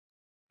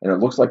 And it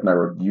looks like my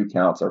review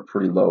counts are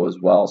pretty low as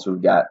well. So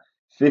we've got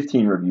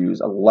 15 reviews,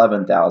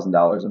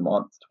 $11,000 a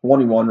month,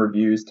 21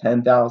 reviews,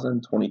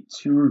 10,000,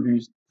 22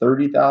 reviews,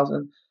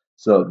 30,000.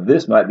 So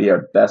this might be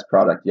our best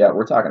product yet.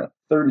 We're talking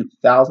a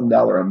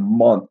 $30,000 a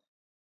month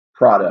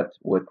product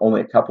with only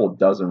a couple of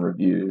dozen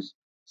reviews.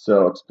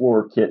 So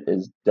Explorer Kit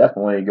is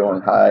definitely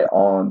going high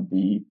on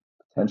the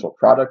potential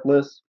product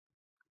list.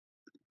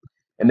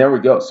 And there we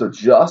go. So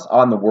just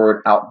on the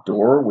word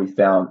outdoor, we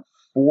found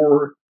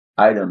 4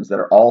 items that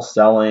are all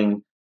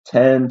selling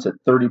 $10 to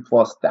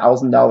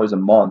 $30,000+ a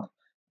month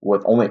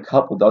with only a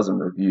couple dozen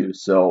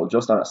reviews. So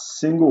just on a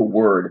single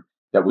word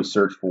that we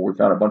searched for, we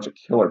found a bunch of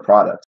killer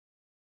products.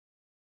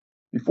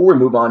 Before we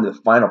move on to the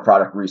final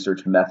product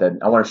research method,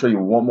 I want to show you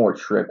one more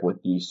trick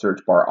with the search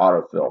bar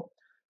autofill.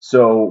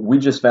 So we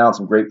just found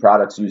some great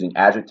products using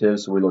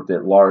adjectives. So we looked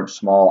at large,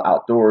 small,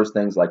 outdoors,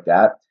 things like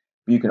that.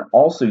 But you can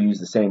also use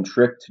the same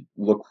trick to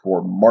look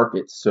for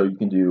markets. So you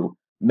can do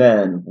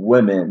men,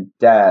 women,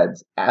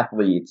 dads,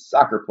 athletes,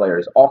 soccer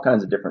players, all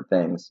kinds of different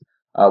things.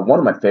 One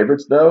of my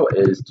favorites, though,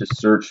 is to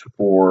search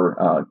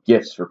for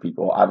gifts for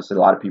people. Obviously, a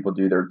lot of people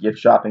do their gift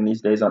shopping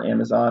these days on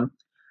Amazon.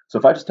 So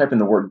if I just type in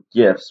the word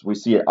gifts, we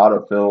see it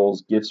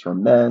autofills gifts for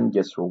men,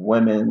 gifts for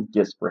women,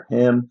 gifts for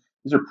him.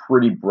 These are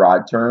pretty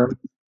broad terms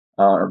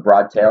or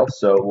broad tails.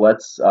 So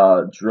let's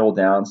drill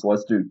down. So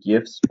let's do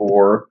gifts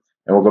for,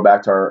 and we'll go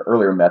back to our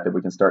earlier method.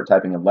 We can start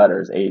typing in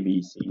letters A,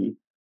 B, C.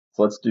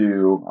 So let's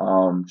do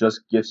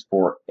just gifts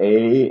for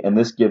A, and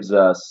this gives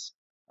us,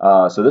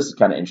 so this is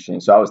kind of interesting.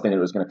 So I was thinking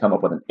it was going to come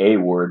up with an A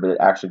word, but it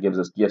actually gives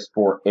us gifts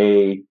for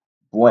a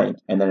blank.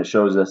 And then it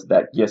shows us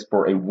that gifts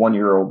for a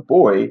 1-year-old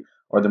boy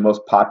are the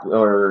most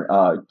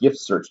popular gift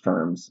search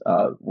terms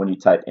when you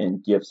type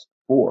in gifts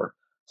for.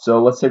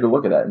 So let's take a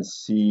look at that and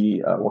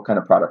see what kind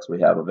of products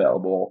we have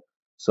available.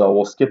 So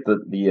we'll skip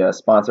the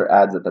sponsor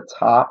ads at the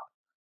top.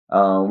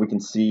 We can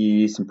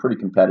see some pretty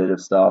competitive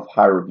stuff,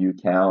 high review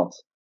count.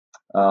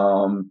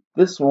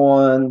 This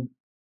one,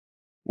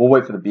 we'll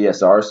wait for the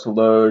BSRs to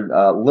load.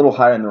 A little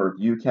high in the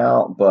review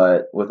count,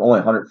 but with only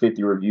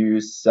 150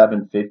 reviews,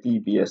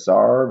 750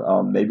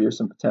 BSR, maybe there's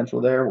some potential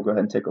there. We'll go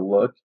ahead and take a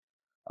look.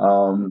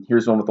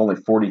 Here's one with only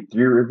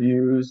 43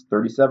 reviews,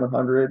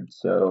 3,700.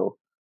 So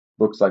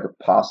looks like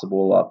a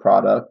possible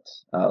product.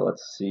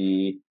 Let's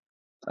see.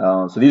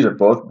 So these are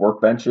both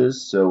workbenches.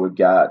 So we've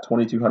got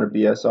 2,200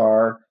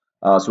 BSR.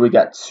 So we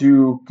got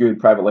 2 good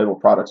private label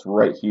products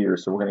right here.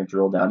 So we're going to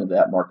drill down into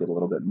that market a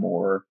little bit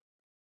more.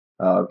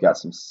 We've got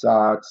some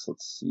socks.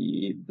 Let's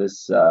see.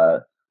 This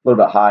a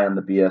little bit high on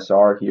the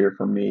BSR here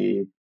for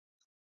me.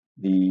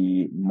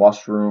 The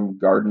mushroom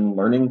garden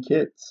learning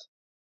kit.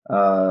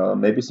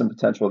 Maybe some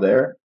potential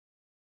there.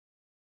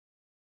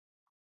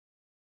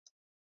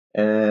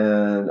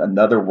 And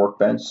another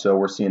workbench. So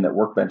we're seeing that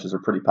workbenches are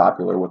pretty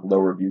popular with low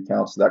review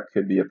counts. So that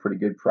could be a pretty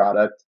good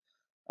product.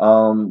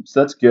 So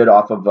that's good.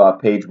 Off of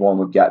page 1,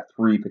 we've got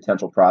 3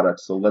 potential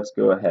products. So let's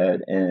go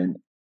ahead and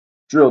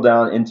drill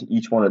down into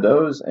each one of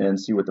those and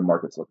see what the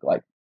markets look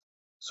like.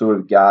 So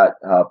we've got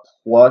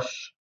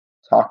plush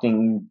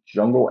talking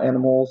jungle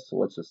animals. So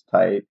let's just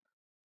type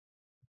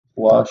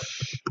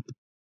plush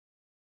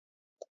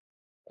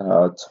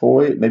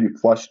toy, maybe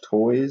plush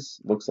toys.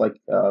 Looks like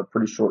a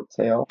pretty short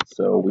tail.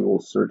 So we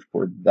will search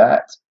for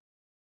that.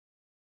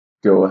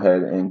 Go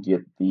ahead and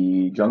get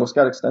the Jungle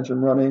Scout extension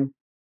running.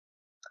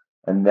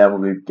 And then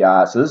we've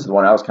got, so this is the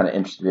one I was kind of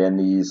interested in,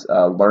 these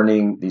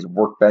learning, these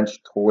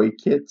workbench toy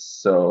kits.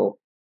 So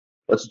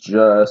let's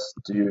just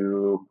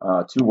do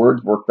 2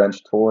 words,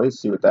 workbench toys,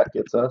 see what that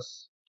gets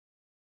us.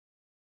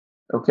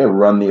 Okay,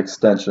 run the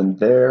extension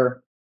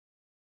there.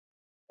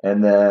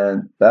 And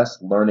then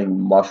best learning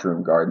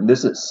mushroom garden.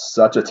 This is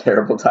such a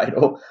terrible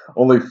title.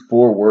 Only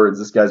 4 words.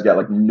 This guy's got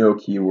like no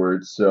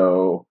keywords.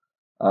 So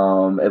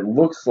it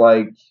looks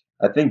like,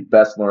 I think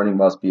best learning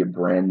must be a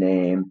brand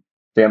name.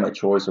 Family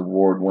Choice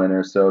Award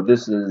winner. So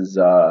this is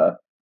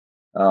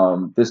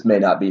this may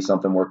not be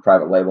something worth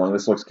private labeling.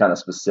 This looks kind of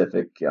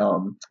specific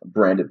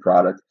branded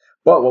product.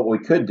 But what we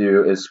could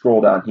do is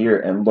scroll down here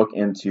and look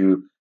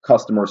into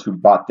customers who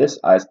bought this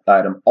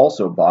item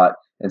also bought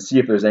and see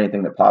if there's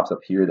anything that pops up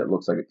here that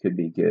looks like it could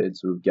be good.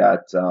 So we've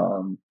got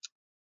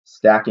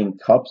stacking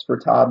cups for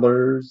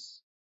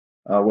toddlers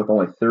with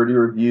only 30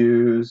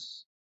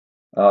 reviews.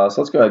 So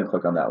let's go ahead and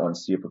click on that one and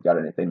see if we've got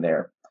anything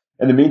there.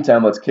 In the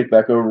meantime, let's kick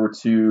back over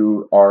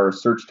to our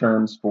search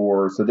terms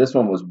so this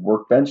one was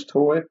workbench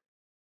toy.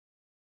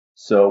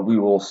 So we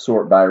will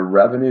sort by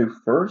revenue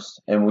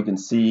first, and we can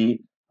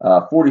see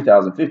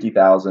 40,000,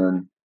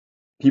 50,000,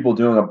 people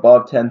doing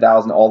above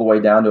 10,000 all the way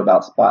down to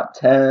about spot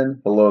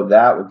 10. Below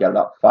that, we've got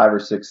about 5 or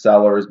 6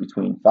 sellers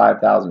between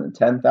 5,000 and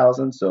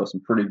 10,000. So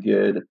some pretty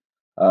good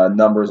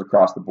numbers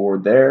across the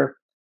board there.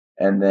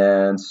 And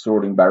then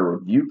sorting by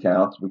review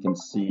count, we can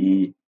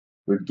see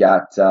we've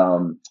got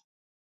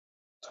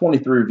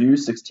 23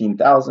 reviews,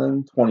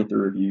 16,000, 23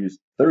 reviews,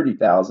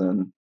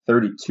 30,000,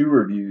 32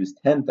 reviews,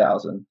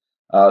 10,000.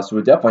 So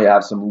we definitely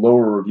have some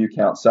lower review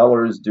count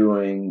sellers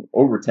doing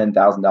over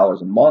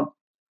 $10,000 a month.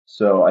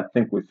 So I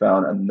think we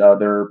found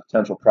another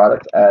potential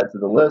product to add to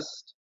the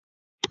list.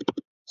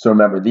 So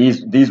remember,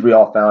 these we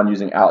all found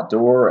using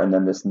outdoor, and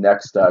then this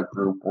next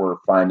group we're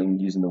finding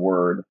using the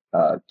word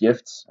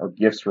gifts, or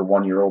gifts for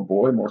 1-year-old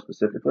boy more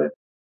specifically.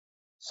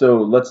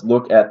 So let's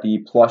look at the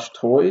plush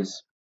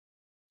toys.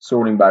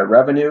 Sorting by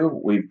revenue,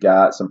 we've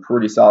got some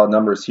pretty solid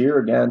numbers here.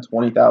 Again,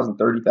 20,000,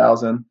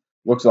 30,000.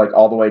 Looks like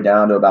all the way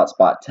down to about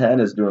spot 10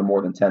 is doing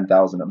more than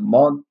 10,000 a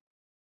month.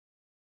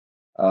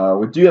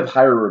 We do have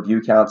higher review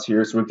counts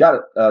here. So we've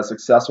got a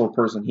successful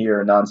person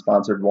here, a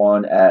non-sponsored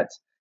one at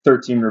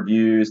 13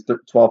 reviews,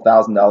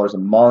 $12,000 a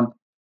month.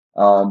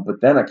 But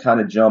then it kind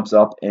of jumps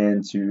up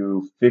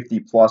into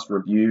 50 plus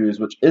reviews,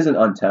 which isn't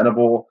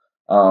untenable.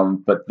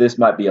 But this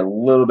might be a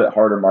little bit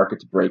harder market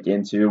to break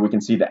into. We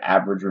can see the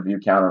average review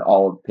count on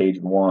all of page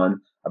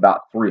 1,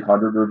 about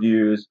 300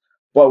 reviews.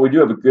 But we do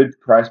have a good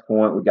price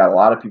point. We've got a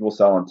lot of people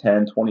selling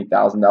 $10,000,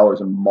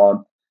 $20,000 a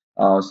month.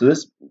 So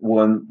this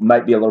one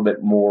might be a little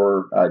bit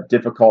more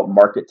difficult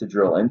market to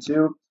drill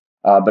into.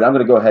 But I'm going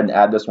to go ahead and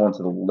add this one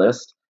to the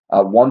list.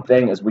 One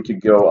thing is we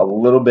could go a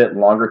little bit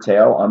longer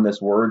tail on this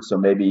word. So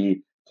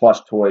maybe plush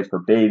toy for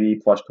baby,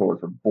 plush toy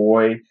for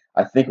boy.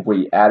 I think if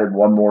we added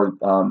one more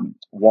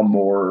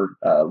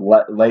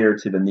layer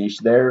to the niche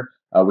there,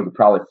 we could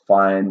probably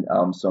find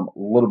some a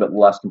little bit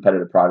less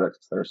competitive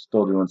products that are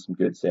still doing some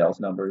good sales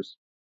numbers.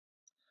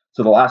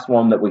 So the last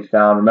one that we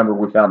found, remember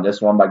we found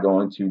this one by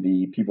going to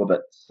the people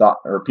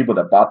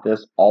that bought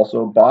this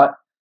also bought.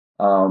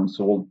 So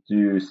we'll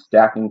do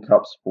stacking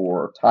cups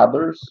for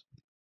toddlers.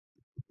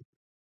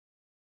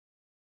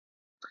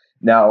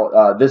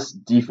 Now, this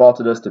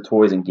defaulted us to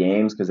toys and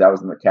games because that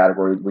was in the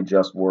category we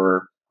just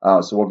were.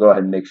 So we'll go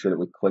ahead and make sure that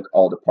we click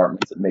all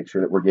departments and make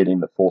sure that we're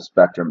getting the full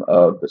spectrum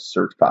of the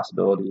search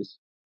possibilities.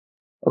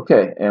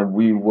 Okay, and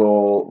we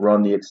will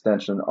run the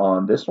extension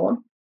on this one.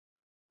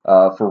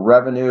 For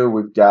revenue,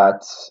 we've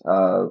got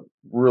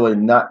really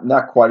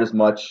not quite as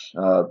much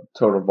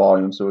total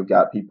volume. So we've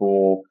got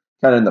people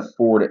kind of in the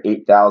 4,000 to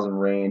 8,000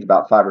 range,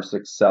 about 5 or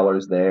 6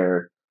 sellers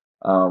there.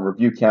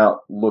 Review count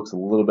looks a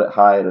little bit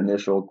high at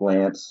initial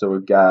glance. So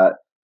we've got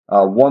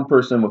one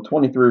person with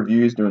 23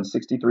 reviews doing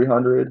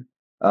 6,300.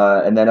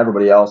 And then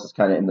everybody else is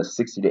kind of in the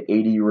 60 to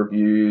 80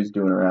 reviews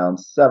doing around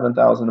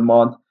 7,000 a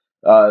month.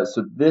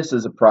 So this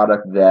is a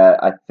product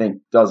that I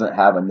think doesn't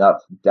have enough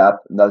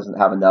depth, doesn't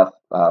have enough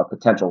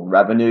potential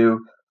revenue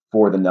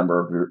for the number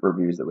of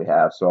reviews that we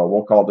have. So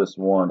we'll call this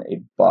one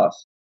a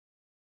bust.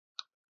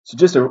 So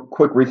just a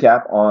quick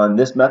recap on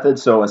this method.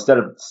 So instead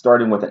of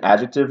starting with an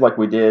adjective like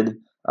we did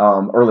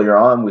earlier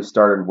on, we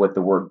started with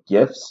the word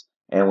gifts,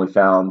 and we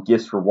found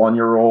gifts for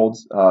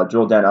 1-year-olds,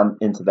 drilled down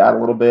into that a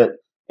little bit,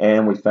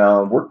 and we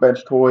found workbench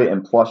toy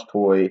and plush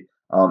toy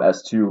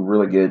as two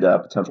really good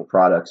potential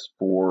products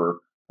for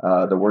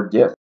the word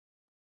gift.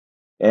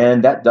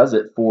 And that does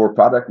it for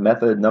product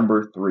method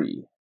number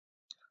 3.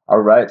 All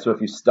right, so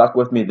if you stuck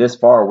with me this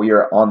far, we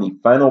are on the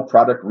final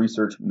product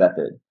research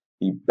method,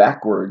 the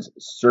backwards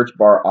search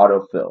bar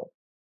autofill.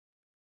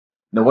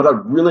 Now, what I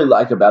really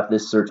like about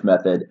this search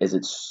method is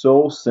it's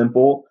so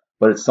simple,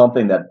 but it's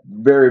something that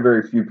very,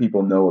 very few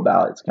people know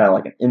about. It's kind of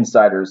like an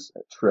insider's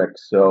trick.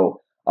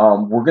 So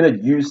we're going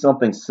to use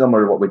something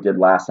similar to what we did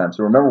last time.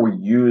 So remember, we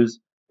use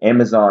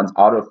Amazon's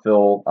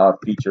autofill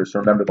feature. So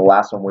remember, the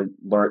last one we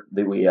learned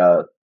that we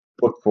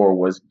looked for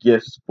was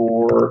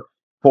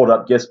pulled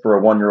up gifts for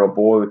a 1-year-old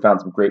boy. We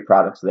found some great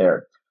products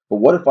there. But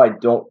what if I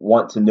don't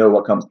want to know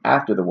what comes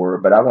after the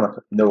word, but I want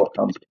to know what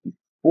comes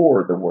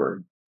before the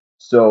word?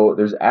 So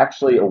there's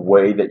actually a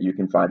way that you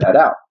can find that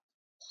out.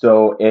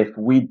 So if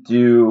we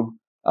do,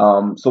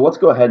 so let's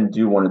go ahead and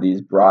do one of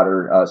these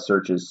broader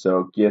searches.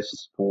 So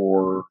gifts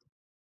for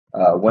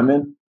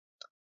women.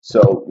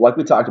 So like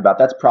we talked about,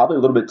 that's probably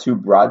a little bit too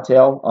broad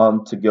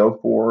tail to go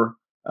for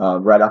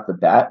right off the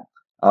bat.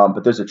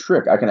 But there's a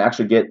trick. I can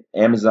actually get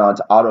Amazon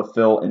to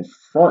autofill in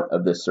front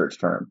of this search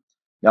term.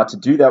 Now to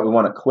do that, we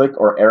want to click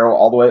or arrow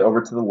all the way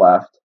over to the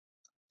left,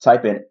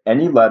 type in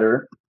any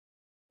letter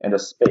and a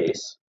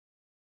space,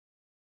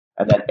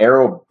 and then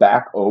arrow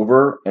back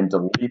over and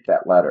delete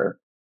that letter.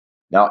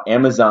 Now,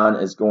 Amazon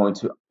is going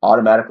to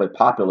automatically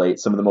populate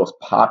some of the most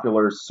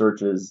popular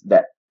searches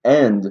that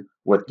end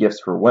with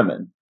gifts for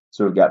women.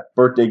 So we've got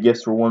birthday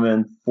gifts for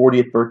women,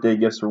 40th birthday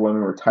gifts for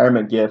women,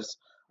 retirement gifts.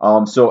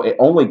 So it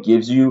only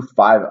gives you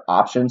 5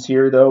 options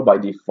here, though, by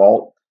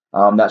default.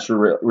 I'm not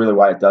sure really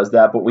why it does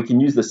that, but we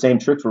can use the same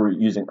tricks we were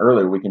using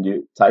earlier. We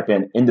can type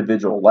in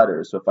individual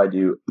letters. So if I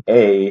do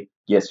A,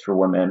 gifts for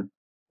women,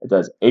 it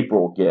does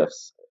April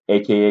gifts,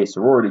 aka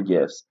sorority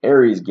gifts,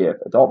 Aries gift,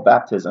 adult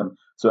baptism.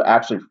 So it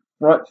actually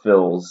front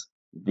fills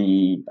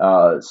the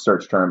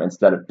search term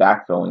instead of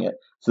backfilling it.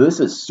 So this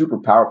is super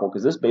powerful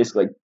because this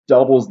basically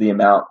doubles the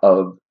amount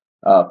of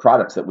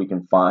products that we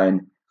can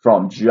find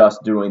from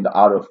just doing the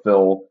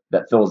autofill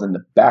that fills in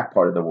the back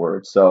part of the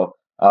word. So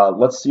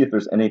let's see if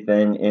there's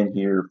anything in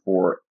here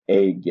for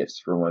A,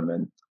 gifts for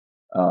women.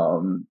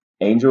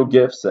 Angel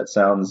gifts, that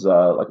sounds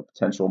like a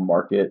potential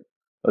market.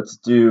 Let's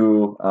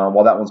do,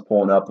 while that one's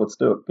pulling up,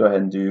 go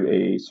ahead and do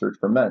a search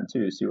for men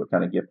too, see what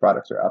kind of gift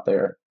products are out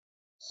there.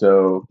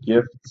 So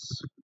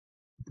gifts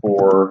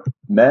for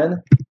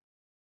men,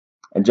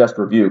 and just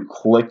review,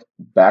 click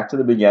back to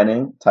the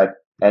beginning, type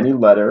any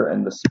letter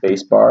in the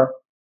space bar,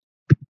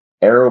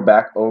 arrow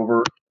back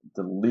over,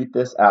 delete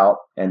this out,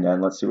 and then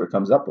let's see what it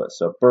comes up with.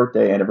 So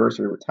birthday,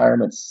 anniversary,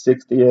 retirement,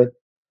 60th.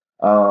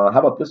 How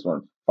about this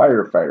one?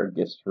 Firefighter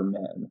gifts for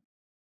men.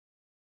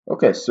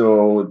 Okay,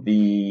 so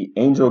the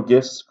angel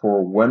gifts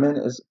for women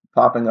is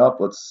popping up.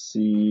 Let's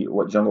see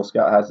what Jungle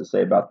Scout has to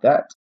say about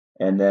that.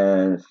 And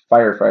then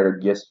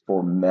firefighter gifts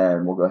for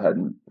men. We'll go ahead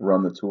and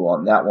run the tool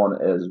on that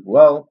one as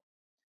well.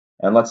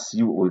 And let's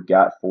see what we've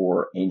got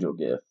for angel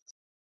gifts.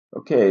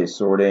 Okay,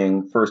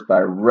 sorting first by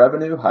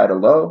revenue, high to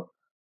low,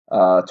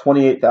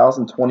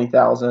 28,000,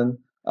 20,000.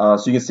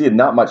 So you can see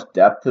not much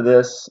depth to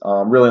this.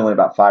 Really only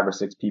about 5 or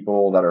 6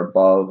 people that are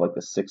above like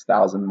the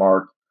 6,000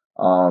 mark.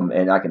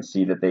 And I can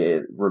see that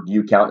the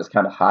review count is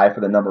kind of high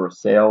for the number of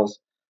sales.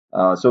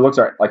 So it looks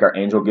like our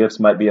angel gifts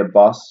might be a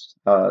bust.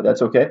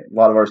 That's okay. A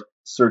lot of our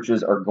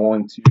searches are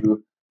going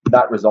to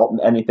not result in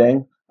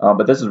anything.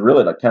 But this is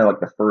really kind of like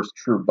the first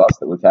true bust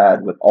that we've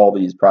had with all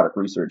these product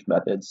research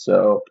methods.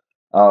 So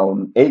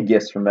A,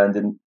 gifts for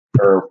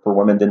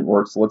women didn't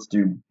work. So let's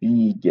do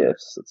B,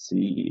 gifts. Let's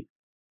see.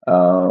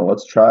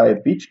 Let's try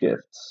beach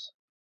gifts.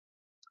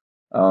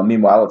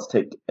 Meanwhile, let's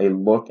take a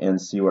look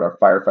and see what our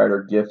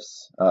firefighter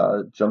gifts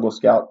Jungle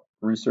Scout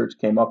research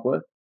came up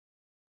with.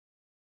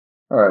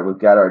 All right, we've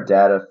got our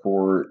data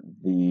for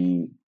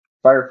the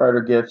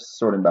firefighter gifts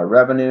sorting by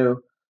revenue.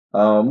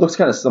 Looks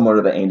kind of similar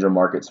to the angel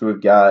market. So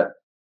we've got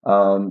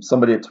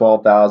somebody at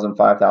 12,000,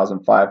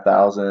 5,000,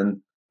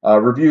 5,000.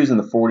 Reviews in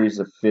the 40s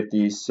to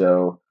 50s.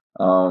 So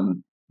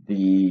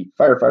the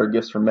firefighter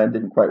gifts for men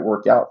didn't quite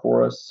work out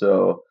for us.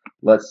 So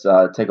let's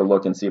take a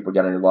look and see if we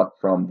got any luck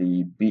from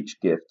the beach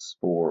gifts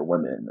for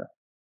women.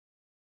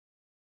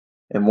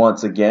 And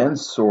once again,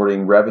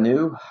 sorting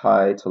revenue,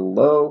 high to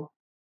low.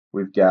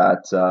 We've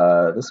got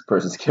this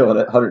person's killing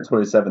it,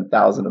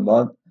 127,000 a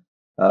month,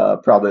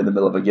 probably in the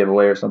middle of a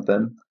giveaway or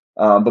something.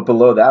 But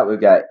below that,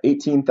 we've got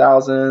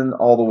 18,000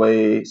 all the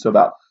way, so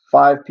about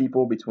 5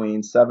 people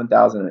between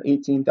 7,000 and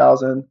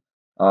 18,000.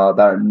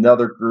 About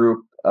another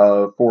group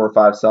of 4 or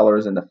 5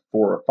 sellers in the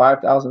 4,000 or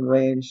 5,000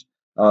 range.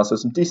 So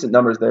some decent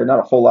numbers there. Not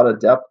a whole lot of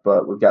depth,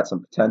 but we've got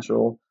some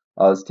potential.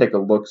 Let's take a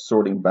look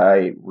sorting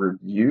by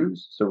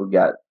reviews. So we've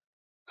got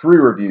 3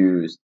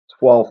 reviews,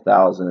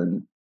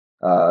 12,000.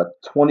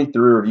 23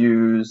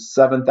 reviews,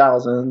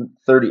 7,000,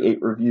 38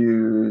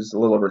 reviews, a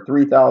little over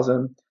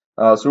 3,000.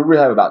 So we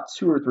have about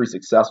 2 or 3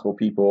 successful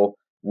people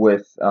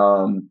with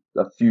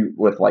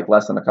like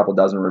less than a couple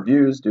dozen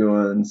reviews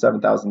doing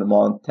 7,000 a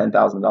month,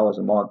 $10,000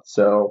 a month.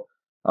 So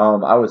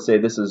I would say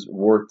this is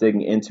worth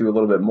digging into a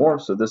little bit more.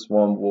 So this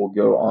one will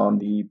go on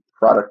the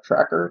product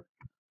tracker.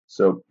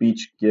 So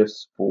beach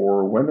gifts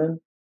for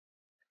women.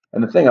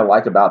 And the thing I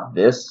like about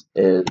this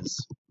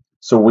is,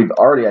 so we've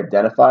already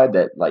identified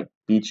that like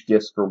beach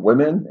gifts for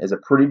women is a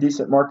pretty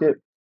decent market,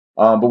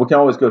 but we can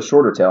always go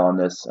shorter tail on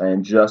this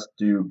and just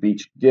do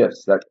beach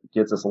gifts. That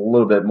gets us a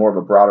little bit more of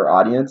a broader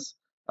audience,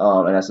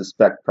 and I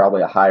suspect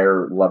probably a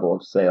higher level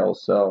of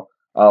sales. So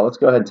let's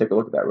go ahead and take a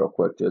look at that real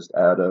quick, just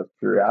out of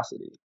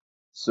curiosity.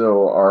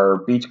 So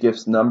our beach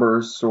gifts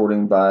numbers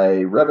sorting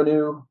by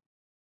revenue.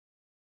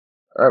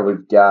 All right,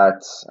 we've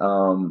got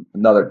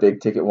another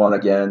big ticket one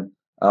again,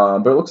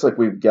 but it looks like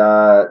we've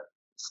got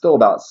still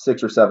about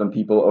 6 or 7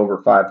 people over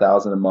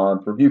 5,000 a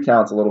month. Review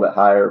count's a little bit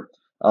higher.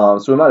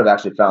 So we might have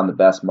actually found the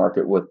best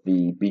market with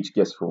the beach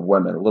gifts for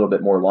women. A little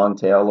bit more long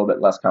tail, a little bit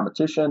less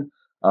competition,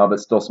 but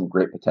still some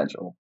great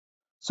potential.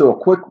 So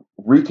a quick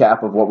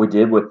recap of what we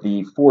did with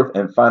the 4th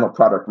and final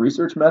product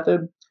research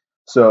method.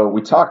 So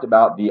we talked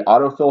about the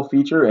autofill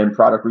feature in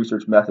product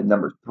research method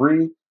number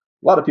 3. A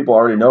lot of people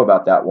already know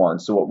about that one.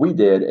 So what we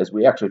did is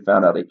we actually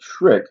found out a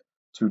trick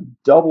to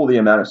double the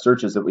amount of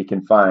searches that we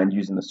can find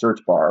using the search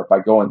bar by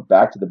going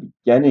back to the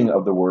beginning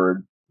of the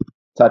word,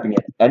 typing in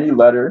any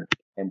letter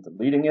and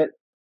deleting it.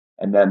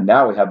 And then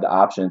now we have the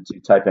option to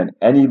type in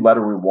any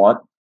letter we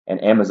want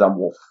and Amazon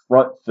will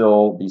front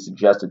fill the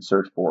suggested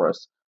search for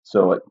us.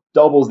 So it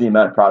doubles the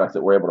amount of products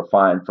that we're able to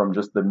find from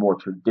just the more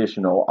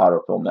traditional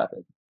autofill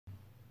method.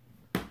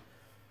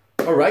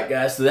 All right,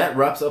 guys, so that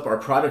wraps up our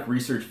product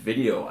research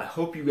video. I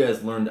hope you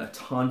guys learned a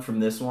ton from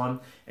this one.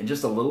 In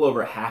just a little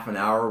over half an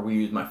hour, we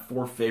used my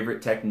 4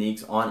 favorite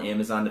techniques on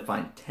Amazon to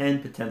find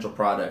 10 potential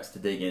products to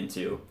dig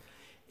into.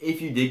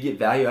 If you did get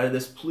value out of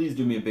this, please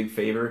do me a big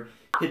favor.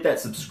 Hit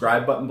that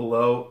subscribe button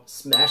below,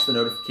 smash the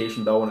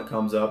notification bell when it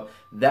comes up.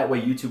 That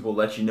way YouTube will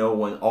let you know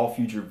when all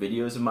future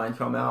videos of mine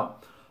come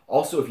out.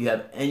 Also, if you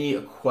have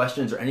any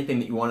questions or anything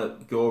that you want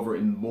to go over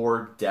in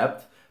more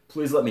depth,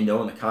 please let me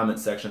know in the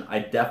comments section. I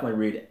definitely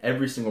read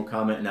every single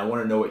comment, and I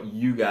want to know what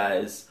you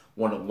guys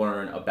want to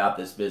learn about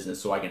this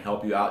business so I can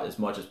help you out as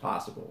much as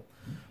possible.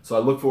 So I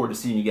look forward to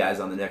seeing you guys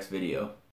on the next video.